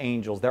saints and the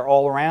angels. They're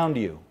all around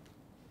you.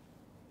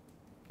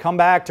 Come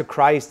back to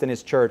Christ and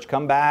His church.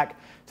 Come back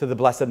to the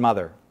Blessed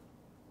Mother.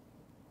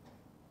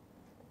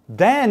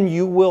 Then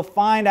you will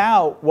find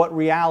out what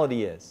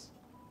reality is.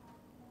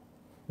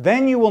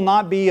 Then you will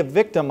not be a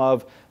victim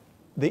of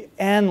the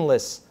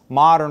endless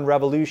modern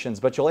revolutions,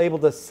 but you'll be able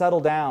to settle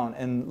down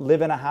and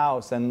live in a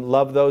house and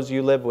love those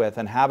you live with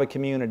and have a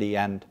community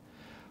and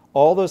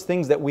all those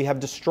things that we have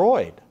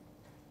destroyed.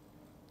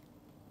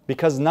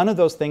 Because none of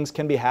those things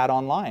can be had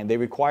online. They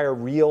require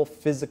real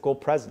physical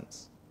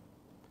presence.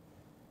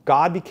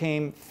 God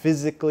became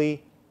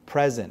physically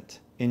present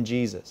in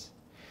Jesus.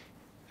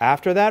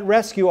 After that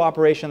rescue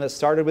operation that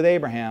started with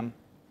Abraham,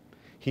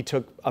 He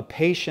took a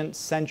patient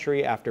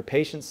century after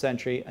patient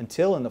century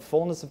until in the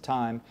fullness of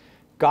time,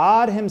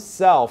 God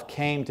Himself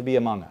came to be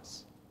among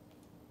us.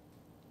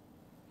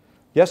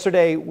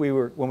 Yesterday,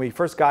 when we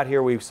first got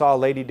here, we saw a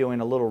lady doing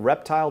a little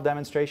reptile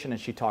demonstration,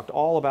 and she talked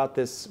all about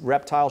this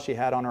reptile she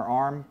had on her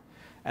arm.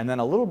 And then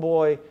a little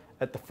boy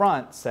at the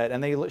front said,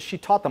 and she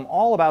taught them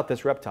all about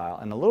this reptile.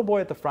 And the little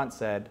boy at the front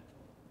said,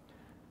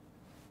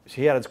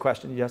 she had his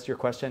question, yes, your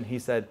question. He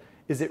said,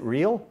 is it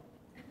real?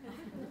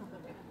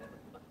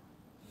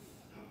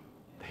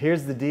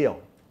 Here's the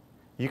deal.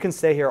 You can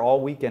stay here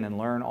all weekend and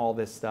learn all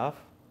this stuff,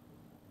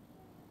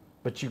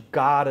 but you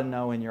gotta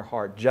know in your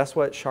heart just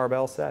what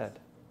Charbel said.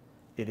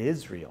 It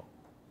is real.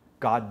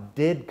 God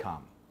did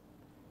come.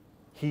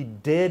 He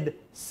did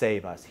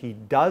save us. He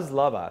does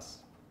love us.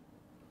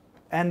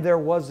 And there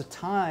was a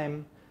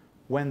time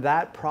when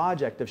that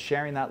project of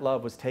sharing that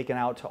love was taken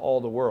out to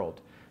all the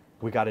world.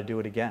 We got to do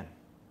it again.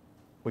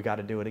 We got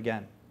to do it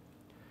again.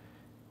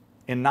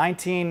 In I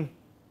think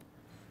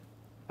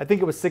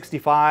it was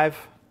 65,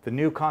 the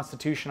new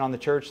constitution on the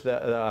church,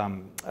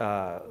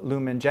 the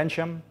Lumen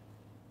Gentium,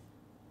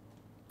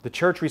 the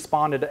church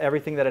responded to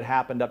everything that had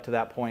happened up to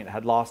that point,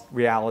 had lost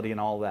reality and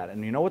all that.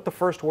 And you know what the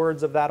first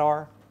words of that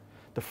are?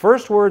 The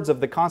first words of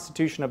the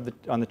Constitution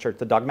on the Church,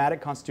 the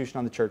dogmatic Constitution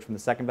on the Church from the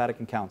Second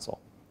Vatican Council.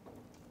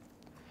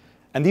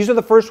 And these are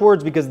the first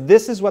words because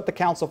this is what the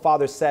Council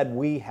Fathers said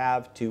we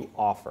have to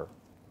offer.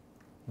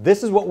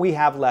 This is what we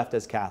have left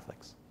as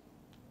Catholics.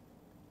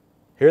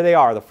 Here they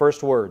are, the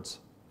first words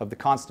of the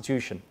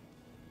Constitution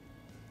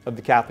of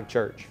the Catholic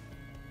Church.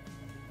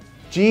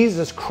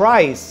 Jesus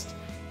Christ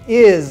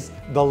is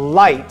the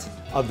light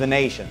of the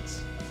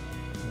nations.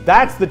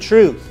 That's the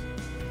truth.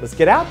 Let's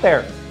get out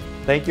there.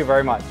 Thank you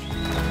very much.